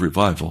sign of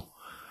revival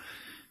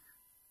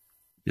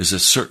is a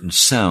certain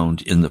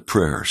sound in the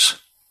prayers.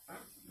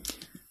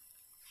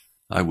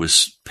 I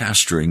was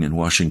pastoring in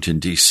Washington,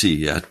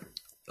 D.C. at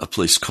a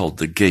place called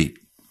The Gate,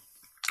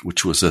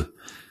 which was a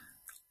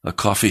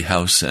coffee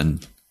house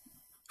and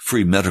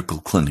free medical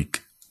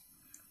clinic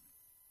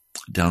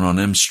down on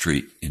M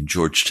Street in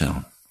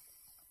Georgetown.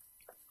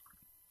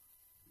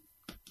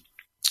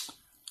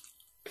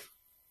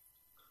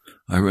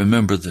 I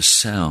remember the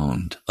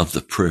sound of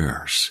the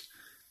prayers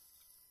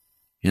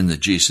in the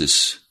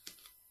Jesus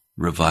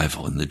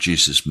revival, in the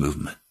Jesus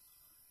movement.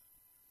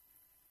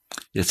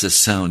 It's a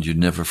sound you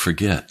never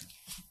forget.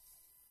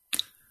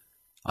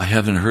 I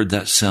haven't heard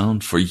that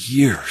sound for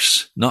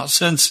years, not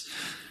since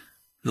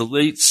the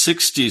late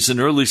 60s and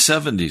early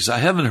 70s. I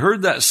haven't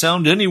heard that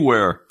sound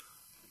anywhere.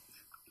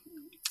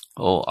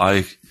 Oh,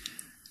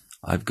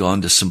 I've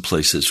gone to some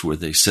places where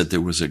they said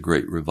there was a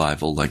great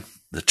revival, like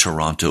the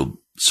Toronto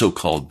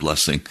so-called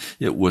blessing.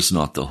 It was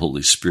not the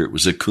Holy Spirit. It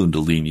was a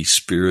Kundalini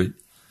spirit.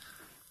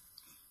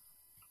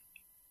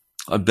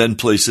 I've been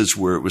places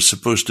where it was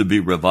supposed to be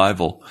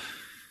revival,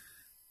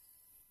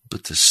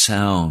 but the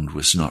sound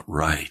was not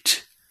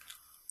right,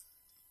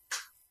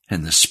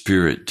 and the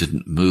Spirit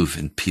didn't move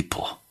in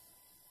people.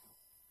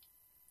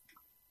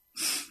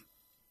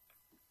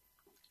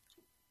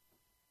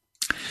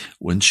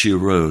 When she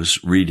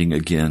arose, reading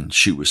again,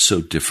 she was so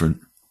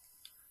different.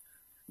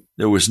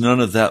 There was none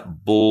of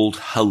that bold,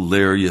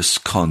 hilarious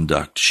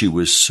conduct. She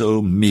was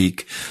so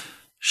meek.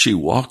 She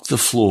walked the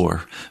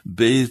floor,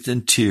 bathed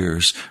in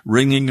tears,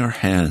 wringing her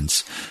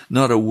hands.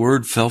 Not a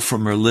word fell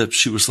from her lips.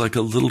 She was like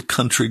a little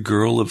country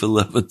girl of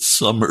 11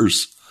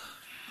 summers.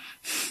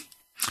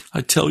 I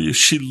tell you,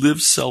 she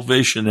lived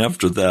salvation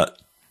after that.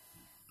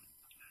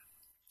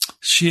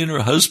 She and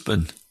her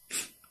husband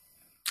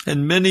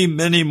and many,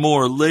 many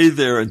more lay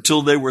there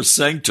until they were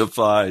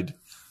sanctified.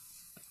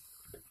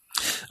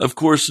 Of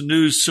course,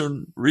 news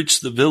soon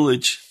reached the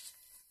village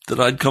that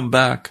I'd come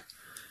back.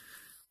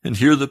 And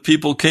here the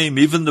people came.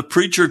 Even the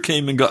preacher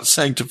came and got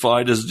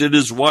sanctified, as did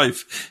his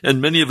wife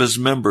and many of his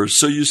members.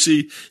 So you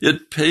see,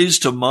 it pays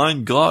to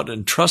mind God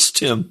and trust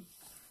Him.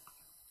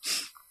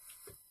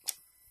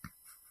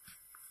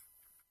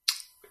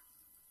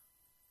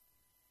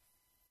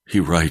 He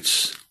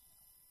writes,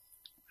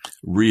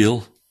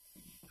 real,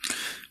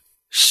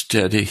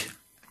 steady,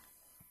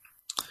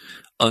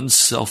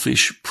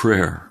 unselfish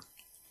prayer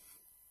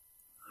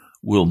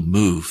will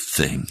move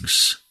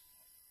things.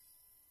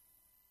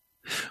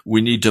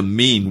 We need to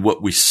mean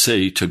what we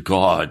say to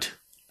God.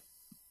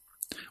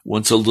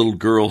 Once a little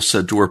girl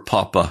said to her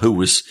papa, who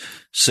was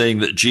saying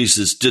that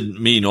Jesus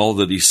didn't mean all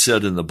that he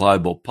said in the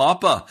Bible,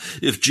 "Papa,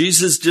 if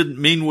Jesus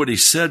didn't mean what he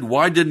said,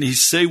 why didn't he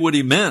say what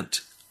he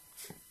meant?"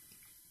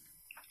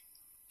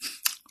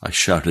 I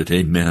shouted,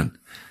 "Amen.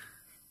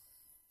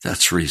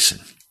 That's reason."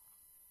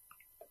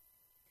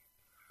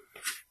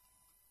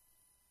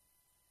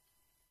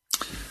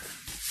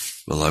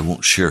 Well, I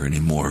won't share any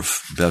more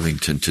of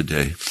Bevington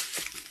today.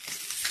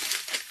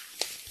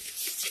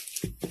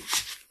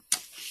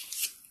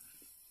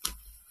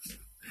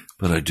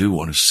 But I do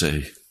want to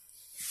say,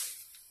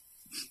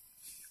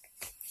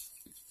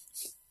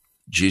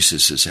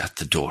 Jesus is at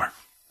the door.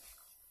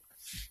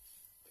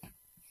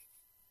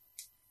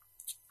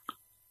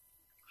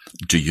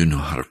 Do you know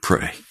how to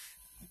pray?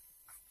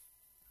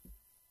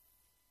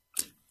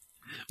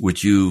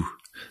 Would you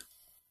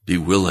be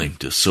willing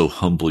to so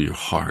humble your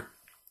heart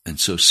and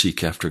so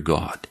seek after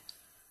God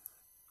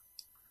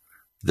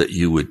that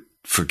you would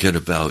forget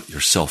about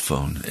your cell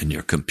phone and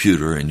your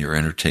computer and your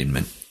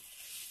entertainment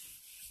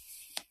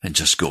and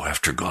just go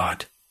after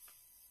God?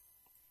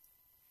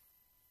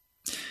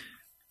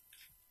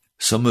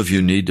 Some of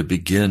you need to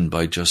begin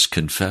by just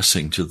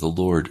confessing to the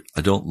Lord,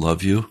 "I don't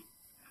love you.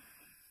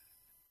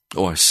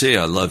 Oh, I say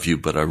I love you,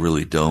 but I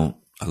really don't.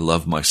 I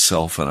love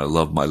myself and I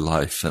love my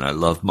life and I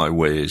love my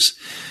ways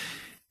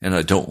and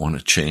I don't want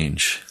to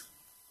change."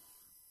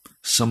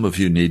 Some of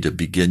you need to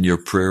begin your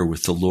prayer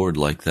with the Lord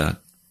like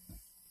that.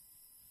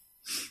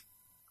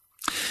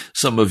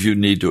 Some of you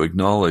need to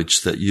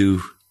acknowledge that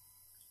you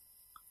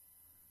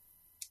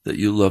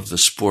love the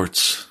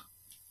sports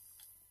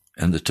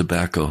and the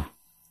tobacco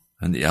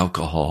and the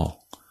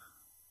alcohol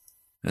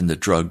and the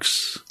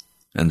drugs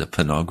and the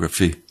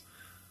pornography.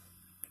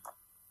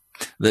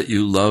 That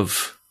you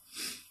love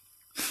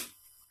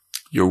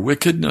your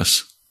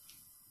wickedness.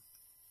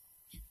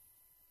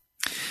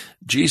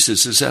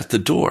 Jesus is at the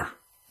door.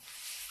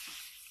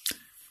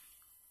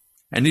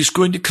 And He's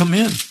going to come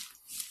in.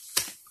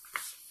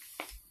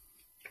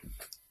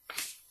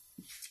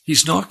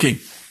 He's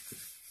knocking.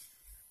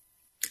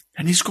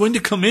 And He's going to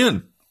come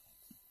in.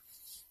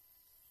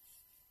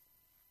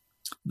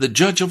 The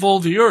judge of all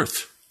the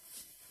earth.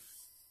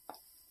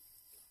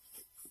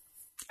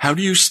 How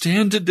do you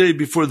stand today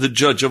before the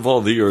judge of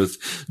all the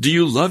earth? Do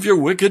you love your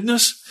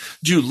wickedness?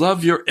 Do you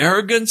love your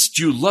arrogance?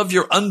 Do you love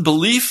your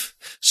unbelief?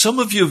 Some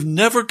of you have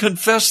never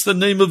confessed the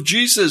name of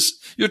Jesus.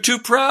 You're too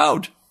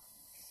proud.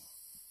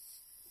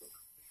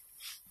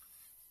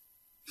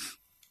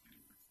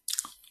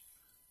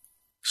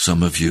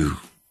 Some of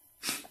you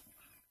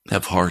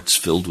have hearts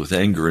filled with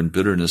anger and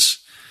bitterness,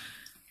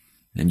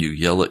 and you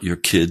yell at your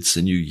kids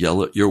and you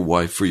yell at your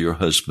wife or your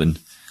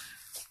husband.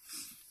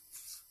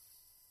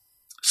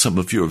 Some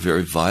of you are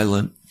very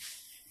violent.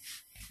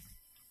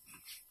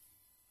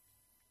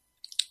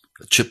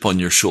 A chip on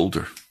your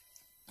shoulder.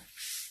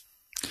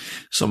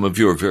 Some of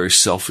you are very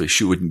selfish.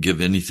 You wouldn't give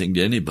anything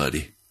to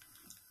anybody.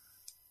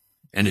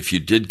 And if you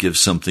did give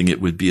something, it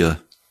would be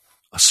a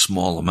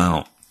small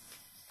amount.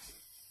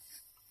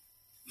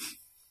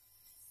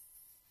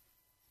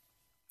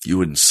 You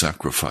wouldn't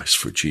sacrifice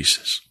for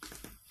Jesus.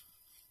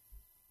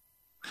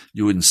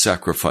 You wouldn't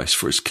sacrifice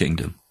for His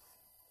kingdom.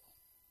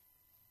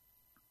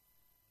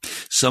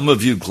 Some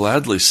of you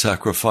gladly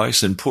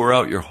sacrifice and pour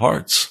out your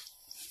hearts.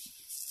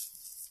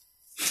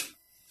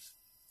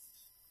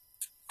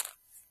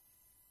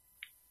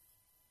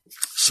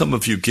 Some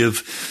of you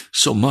give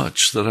so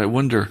much that I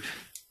wonder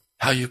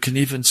how you can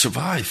even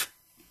survive.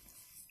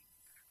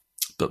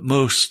 But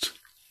most,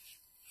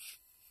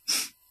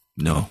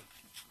 no.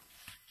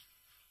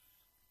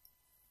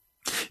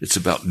 It's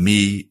about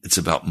me. It's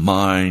about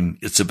mine.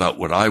 It's about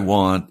what I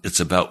want. It's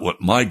about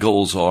what my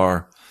goals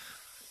are.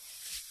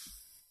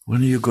 When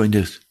are you going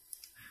to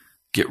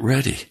get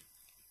ready?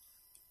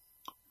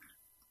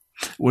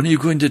 When are you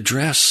going to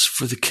dress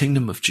for the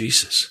kingdom of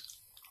Jesus?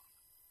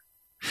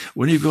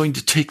 When are you going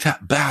to take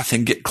that bath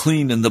and get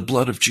clean in the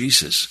blood of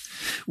Jesus?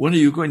 When are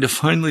you going to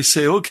finally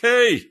say,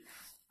 okay,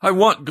 I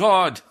want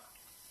God.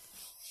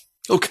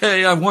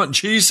 Okay, I want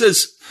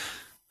Jesus.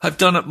 I've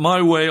done it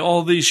my way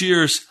all these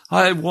years.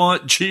 I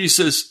want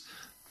Jesus.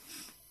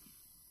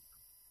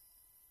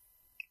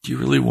 Do you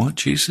really want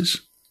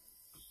Jesus?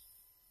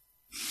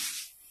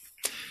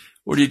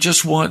 Or do you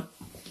just want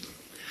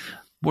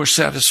more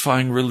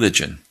satisfying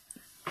religion?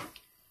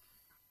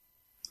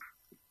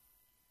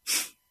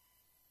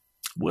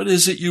 What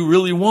is it you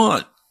really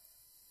want?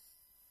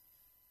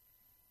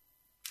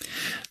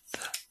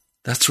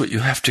 That's what you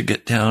have to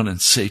get down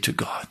and say to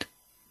God.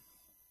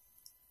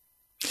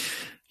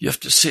 You have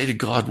to say to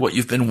God what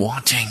you've been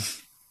wanting,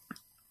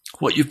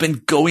 what you've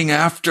been going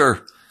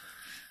after.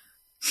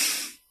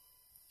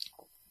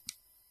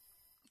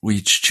 We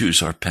each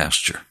choose our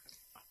pasture.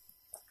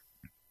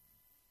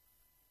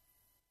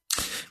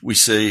 We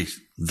say,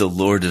 the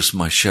Lord is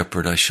my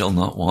shepherd, I shall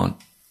not want.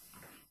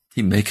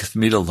 He maketh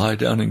me to lie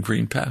down in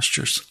green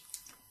pastures.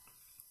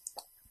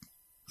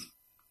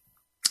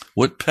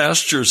 What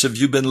pastures have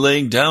you been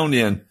laying down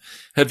in?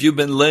 Have you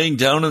been laying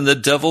down in the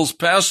devil's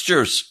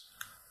pastures?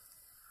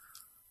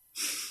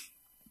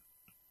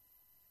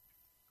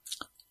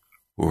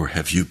 Or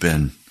have you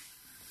been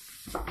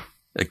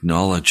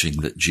acknowledging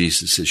that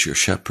Jesus is your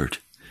shepherd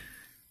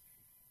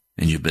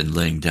and you've been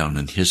laying down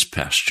in his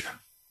pasture?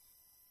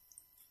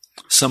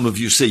 Some of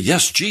you say,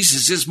 yes,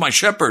 Jesus is my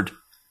shepherd.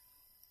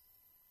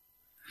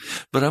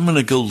 But I'm going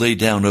to go lay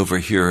down over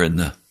here in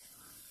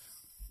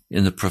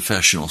the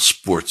professional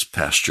sports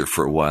pasture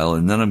for a while,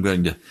 and then I'm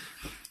going to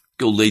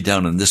go lay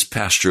down in this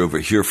pasture over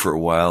here for a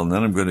while, and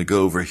then I'm going to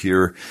go over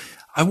here.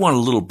 I want a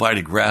little bite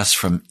of grass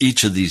from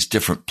each of these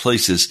different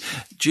places.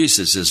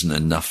 Jesus isn't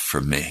enough for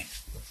me.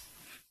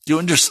 Do you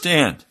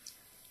understand?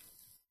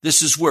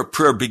 This is where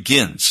prayer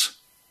begins.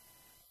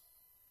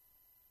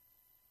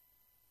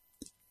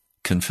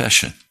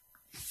 Confession.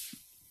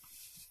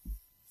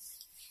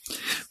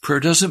 Prayer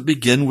doesn't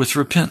begin with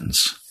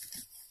repentance.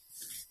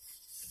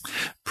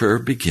 Prayer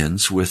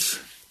begins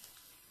with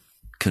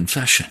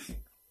confession.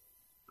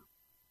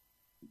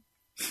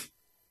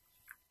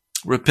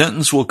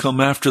 Repentance will come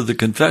after the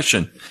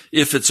confession,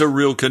 if it's a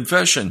real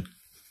confession.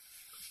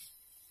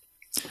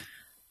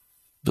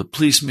 But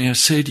please, may I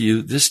say to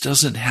you, this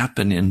doesn't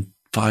happen in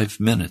 5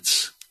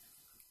 minutes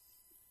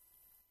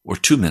or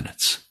 2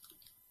 minutes.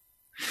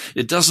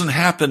 It doesn't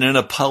happen in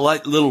a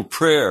polite little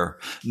prayer.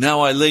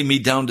 Now I lay me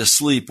down to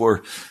sleep,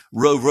 or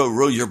row, row,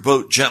 row your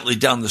boat gently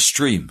down the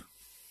stream.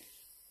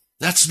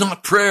 That's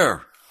not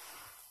prayer.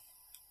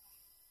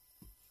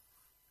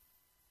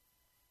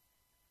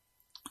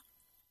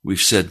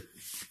 We've said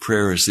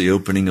prayer is the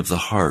opening of the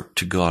heart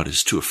to God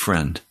as to a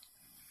friend.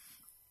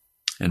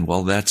 And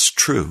while that's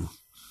true,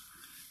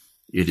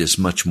 it is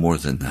much more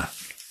than that.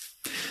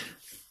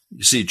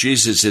 You see,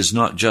 Jesus is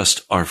not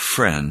just our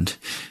friend,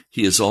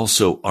 he is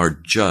also our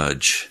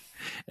judge.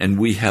 And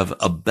we have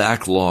a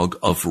backlog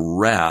of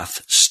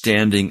wrath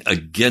standing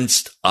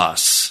against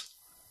us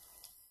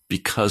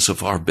because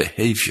of our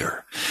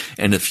behavior.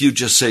 And if you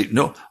just say,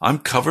 no, I'm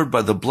covered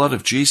by the blood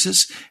of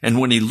Jesus, and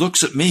when he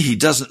looks at me, he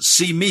doesn't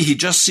see me, he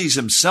just sees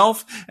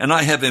himself, and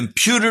I have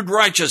imputed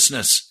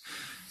righteousness.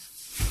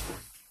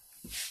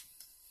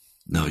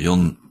 No,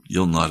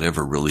 you'll not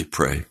ever really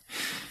pray.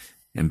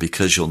 And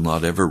because you'll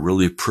not ever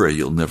really pray,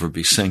 you'll never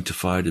be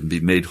sanctified and be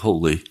made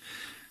holy.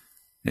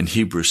 And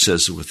Hebrews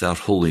says that without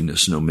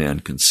holiness, no man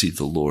can see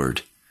the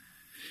Lord.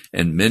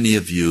 And many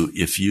of you,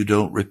 if you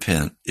don't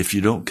repent, if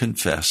you don't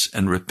confess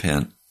and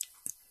repent,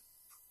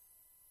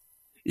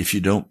 if you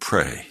don't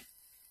pray,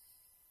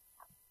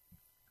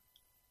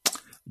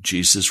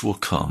 Jesus will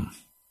come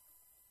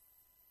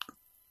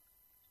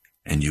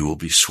and you will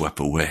be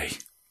swept away.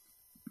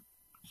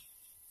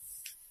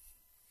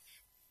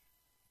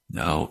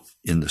 Now,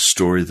 in the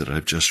story that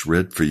I've just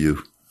read for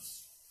you,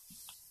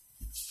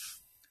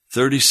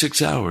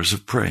 36 hours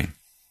of praying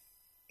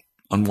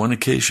on one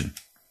occasion.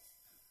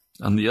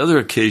 On the other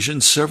occasion,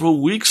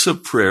 several weeks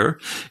of prayer,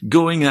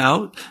 going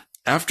out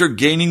after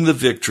gaining the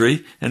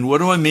victory. And what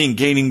do I mean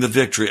gaining the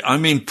victory? I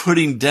mean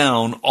putting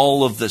down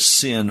all of the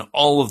sin,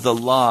 all of the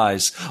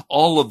lies,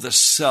 all of the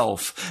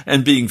self,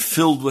 and being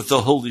filled with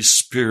the Holy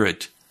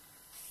Spirit.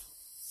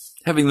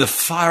 Having the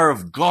fire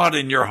of God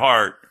in your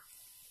heart.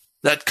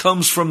 That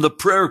comes from the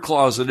prayer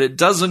closet. It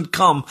doesn't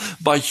come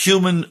by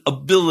human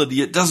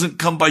ability. It doesn't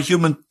come by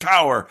human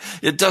power.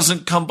 It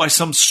doesn't come by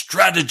some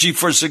strategy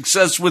for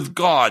success with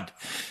God.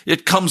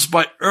 It comes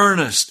by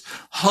earnest,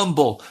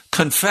 humble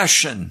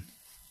confession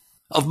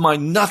of my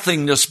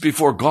nothingness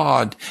before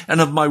God and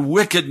of my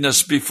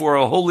wickedness before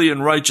a holy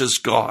and righteous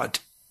God.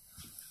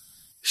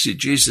 See,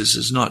 Jesus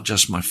is not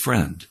just my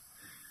friend.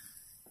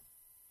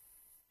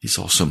 He's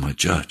also my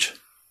judge.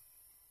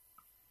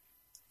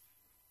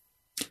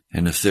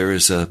 And if there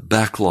is a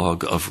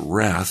backlog of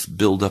wrath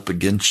built up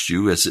against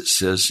you, as it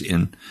says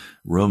in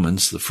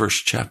Romans, the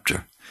 1st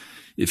chapter,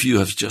 if you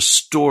have just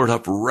stored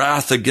up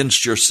wrath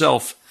against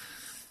yourself,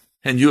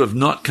 and you have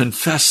not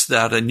confessed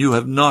that, and you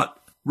have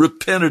not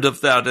repented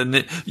of that,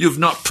 and you've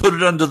not put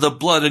it under the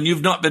blood, and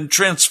you've not been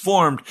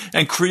transformed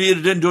and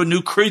created into a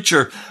new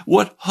creature,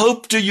 what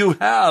hope do you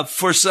have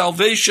for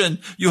salvation?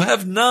 You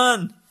have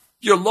none.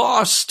 You're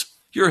lost.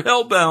 You're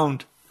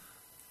hellbound.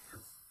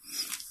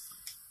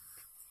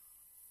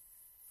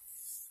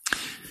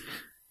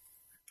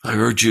 I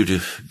urge you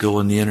to go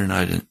on the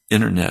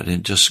internet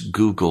and just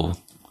Google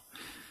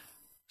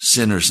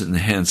sinners in the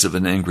hands of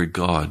an angry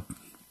God.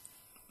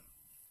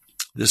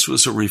 This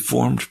was a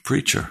Reformed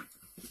preacher,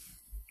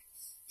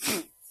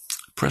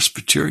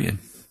 Presbyterian,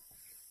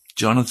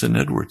 Jonathan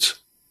Edwards.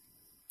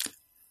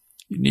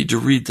 You need to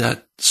read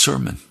that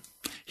sermon.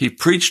 He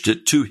preached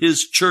it to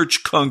his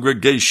church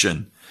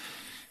congregation,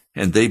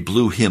 and they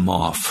blew him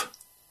off.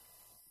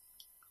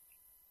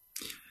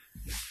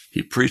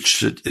 He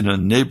preached it in a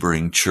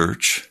neighboring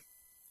church,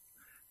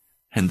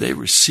 and they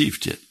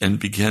received it and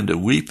began to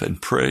weep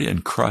and pray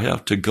and cry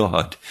out to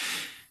God.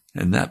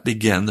 And that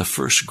began the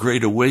first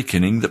great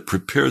awakening that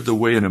prepared the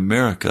way in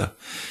America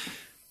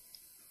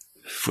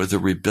for the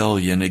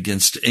rebellion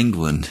against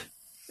England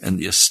and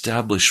the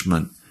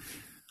establishment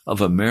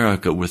of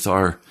America with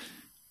our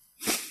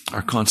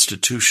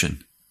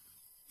Constitution.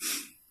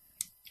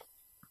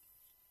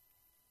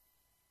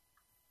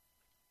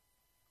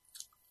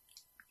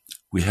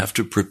 We have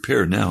to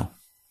prepare now.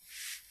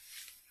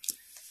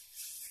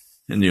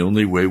 And the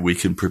only way we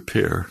can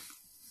prepare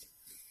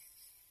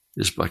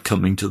is by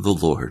coming to the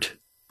Lord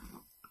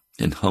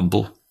in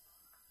humble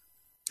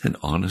and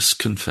honest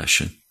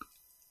confession.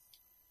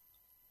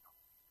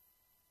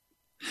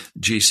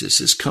 Jesus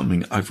is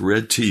coming. I've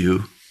read to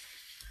you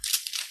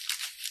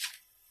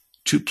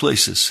 2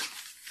 places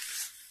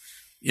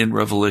in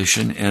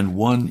Revelation and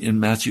 1 in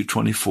Matthew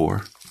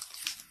 24.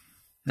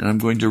 And I'm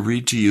going to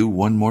read to you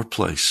one more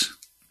place.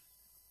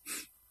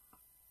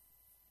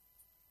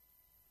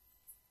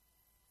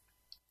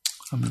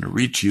 I'm going to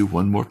read to you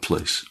one more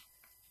place.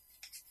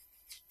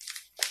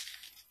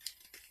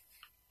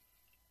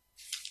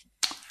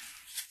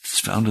 It's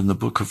found in the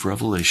book of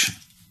Revelation.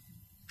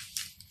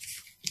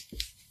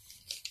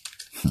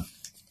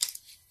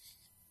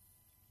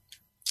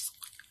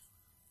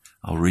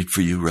 I'll read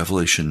for you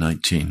Revelation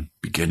 19,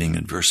 beginning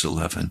in verse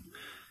 11.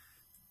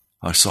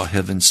 I saw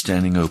heaven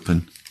standing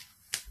open,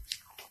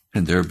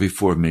 and there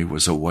before me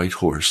was a white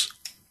horse,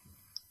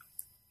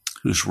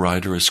 whose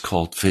rider is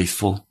called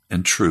Faithful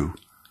and True.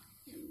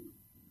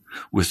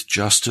 With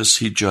justice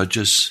he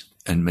judges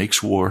and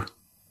makes war.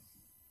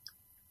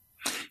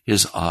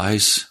 His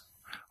eyes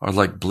are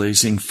like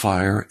blazing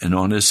fire, and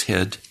on his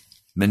head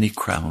many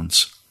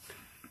crowns.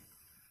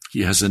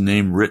 He has a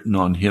name written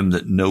on him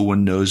that no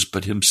one knows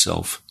but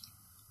himself.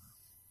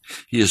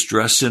 He is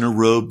dressed in a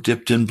robe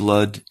dipped in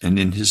blood, and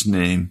his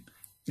name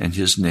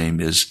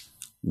is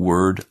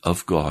Word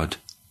of God.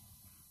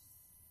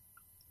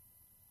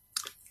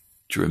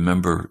 Do you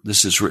remember,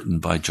 this is written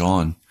by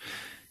John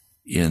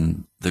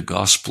in the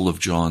Gospel of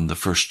John, the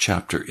 1st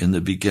chapter. In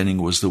the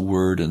beginning was the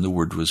Word, and the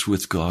Word was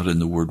with God, and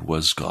the Word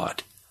was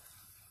God.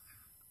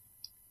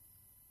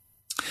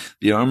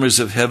 The armies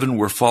of heaven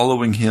were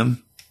following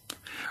him,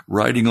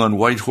 riding on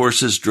white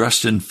horses,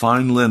 dressed in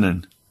fine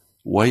linen,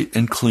 white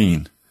and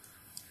clean.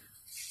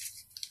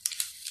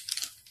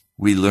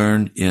 We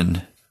learn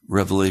in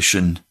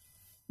Revelation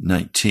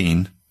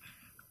 19,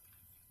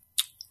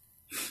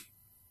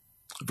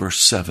 verse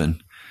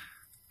 7,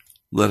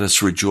 let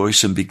us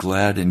rejoice and be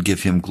glad and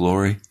give him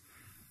glory,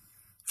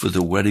 for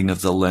the wedding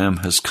of the Lamb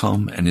has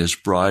come, and his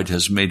bride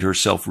has made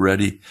herself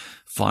ready.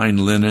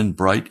 Fine linen,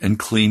 bright and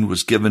clean,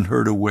 was given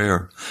her to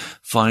wear.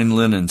 Fine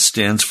linen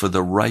stands for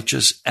the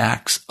righteous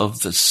acts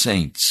of the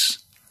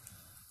saints.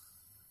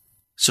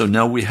 So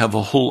now we have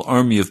a whole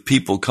army of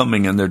people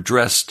coming, and they're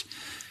dressed,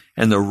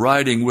 and they're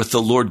riding with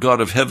the Lord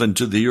God of heaven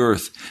to the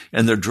earth,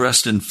 and they're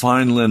dressed in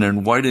fine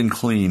linen, white and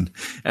clean.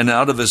 And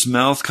out of his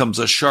mouth comes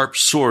a sharp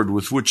sword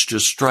with which to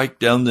strike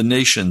down the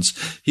nations.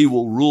 He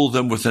will rule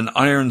them with an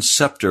iron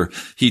scepter.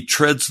 He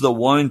treads the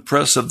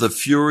winepress of the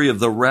fury of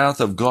the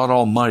wrath of God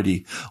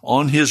Almighty.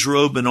 On his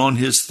robe and on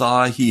his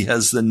thigh he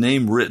has the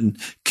name written,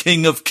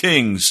 King of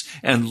Kings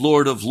and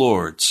Lord of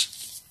Lords.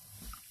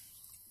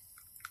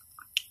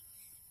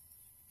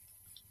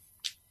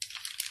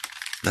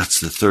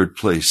 That's the 3rd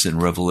place in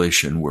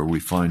Revelation where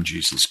we find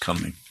Jesus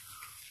coming.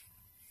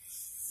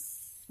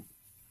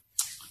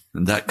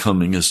 And that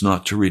coming is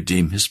not to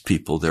redeem his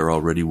people. They're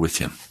already with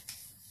him.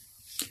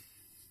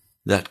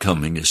 That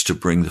coming is to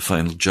bring the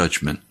final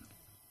judgment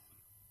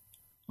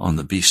on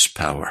the beast's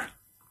power.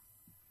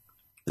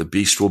 The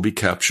beast will be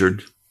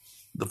captured.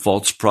 The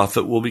false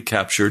prophet will be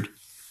captured.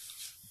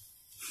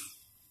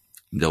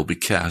 They'll be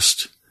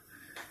cast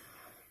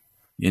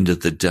into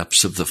the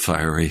depths of the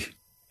fiery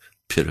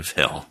pit of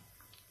hell.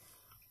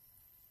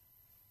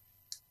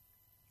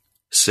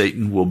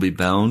 Satan will be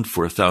bound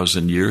for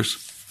 1,000 years.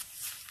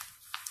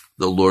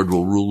 The Lord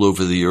will rule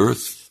over the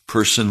earth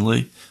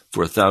personally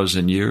for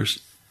 1,000 years.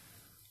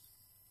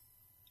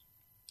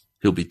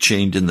 He'll be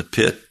chained in the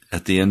pit.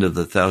 At the end of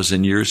the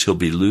 1,000 years, he'll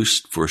be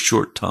loosed for a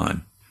short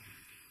time.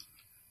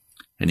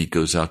 And he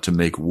goes out to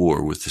make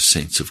war with the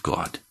saints of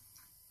God.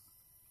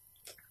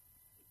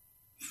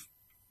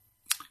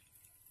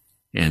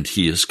 And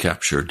he is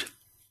captured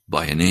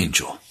by an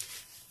angel,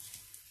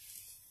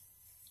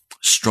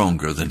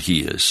 stronger than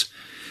he is.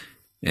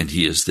 And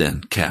he is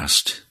then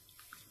cast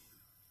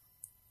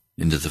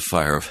into the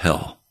fire of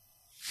hell.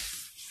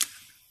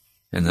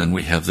 And then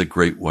we have the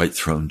great white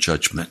throne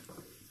judgment.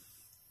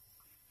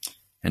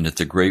 And at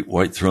the great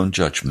white throne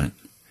judgment,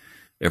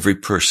 every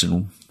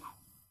person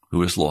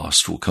who is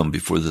lost will come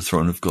before the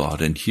throne of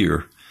God and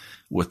hear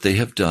what they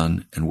have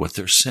done and what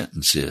their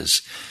sentence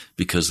is,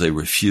 because they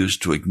refuse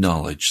to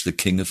acknowledge the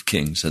King of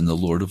Kings and the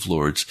Lord of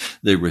Lords.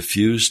 They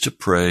refuse to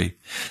pray.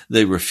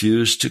 They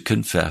refuse to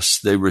confess.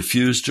 They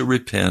refuse to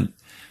repent.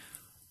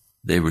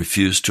 They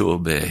refuse to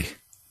obey.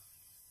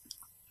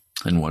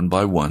 And one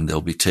by one, they'll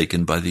be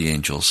taken by the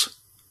angels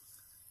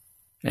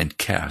and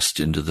cast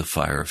into the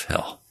fire of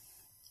hell.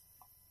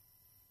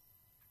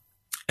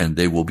 And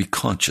they will be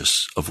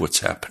conscious of what's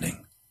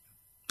happening.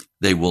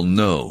 They will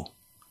know.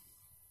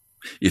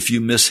 If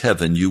you miss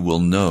heaven, you will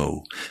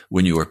know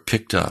when you are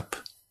picked up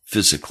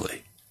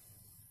physically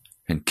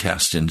and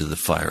cast into the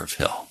fire of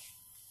hell,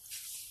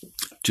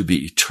 to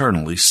be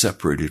eternally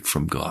separated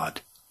from God.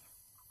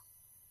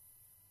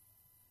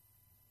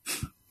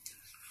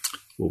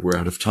 Well, we're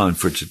out of time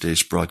for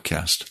today's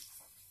broadcast.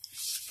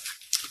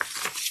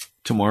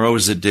 Tomorrow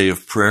is a day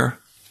of prayer.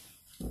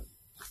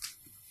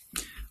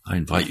 I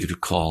invite you to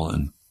call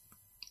and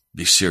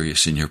be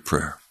serious in your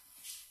prayer.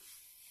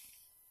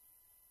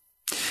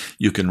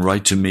 You can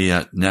write to me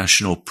at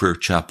National Prayer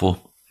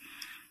Chapel,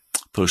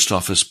 Post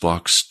Office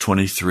Box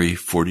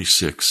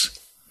 2346,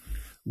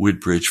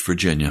 Woodbridge,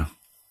 Virginia,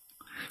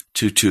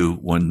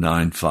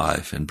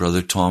 22195. And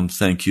Brother Tom,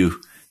 thank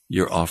you.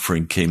 Your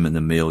offering came in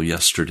the mail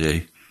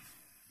yesterday.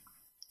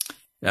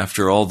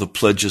 After all the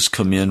pledges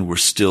come in, we're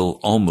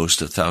still almost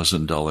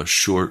 $1,000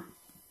 short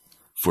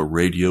for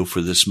radio for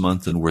this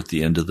month, and we're at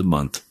the end of the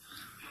month.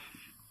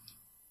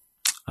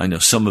 I know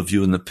some of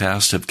you in the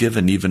past have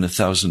given even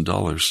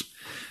 $1,000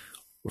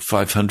 or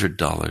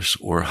 $500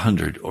 or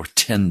 $100 or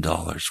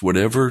 $10,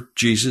 whatever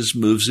Jesus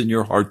moves in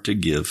your heart to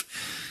give.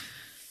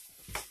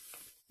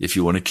 If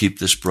you want to keep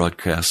this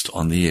broadcast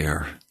on the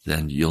air,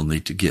 then you'll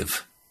need to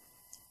give.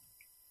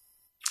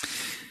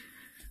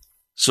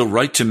 So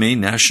write to me,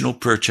 National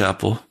Prayer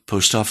Chapel,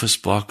 Post Office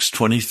Box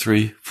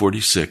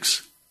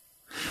 2346,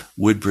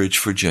 Woodbridge,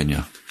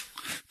 Virginia,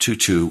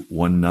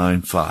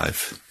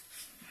 22195.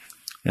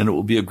 And it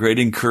will be a great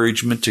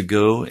encouragement to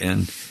go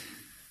and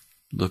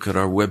look at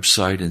our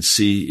website and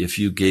see if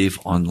you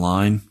gave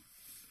online.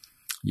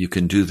 You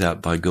can do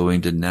that by going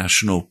to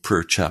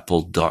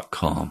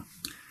nationalprayerchapel.com.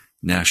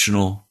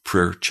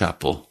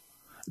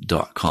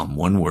 nationalprayerchapel.com,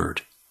 one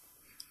word.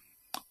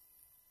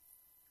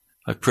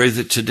 I pray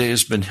that today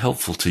has been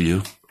helpful to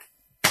you.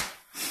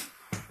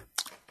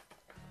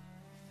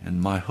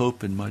 And my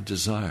hope and my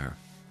desire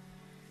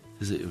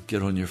is that you'll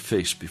get on your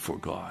face before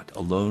God,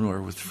 alone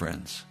or with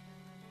friends,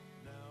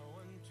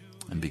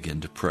 and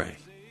begin to pray.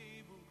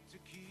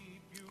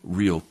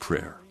 Real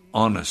prayer,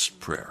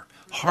 honest prayer,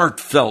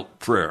 heartfelt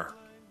prayer,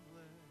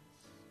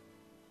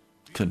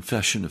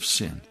 confession of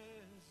sin,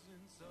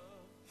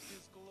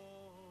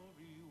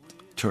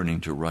 turning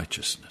to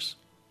righteousness.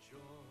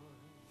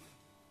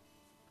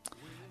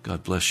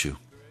 God bless you.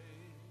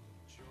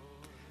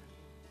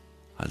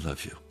 I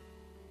love you.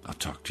 I'll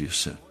talk to you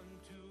soon.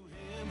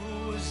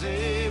 Who is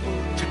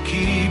able to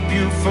keep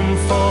you from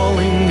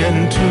falling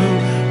and to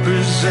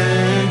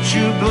present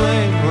you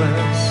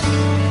blameless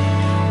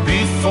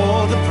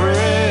before the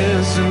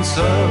presence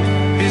of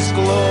His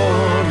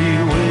glory.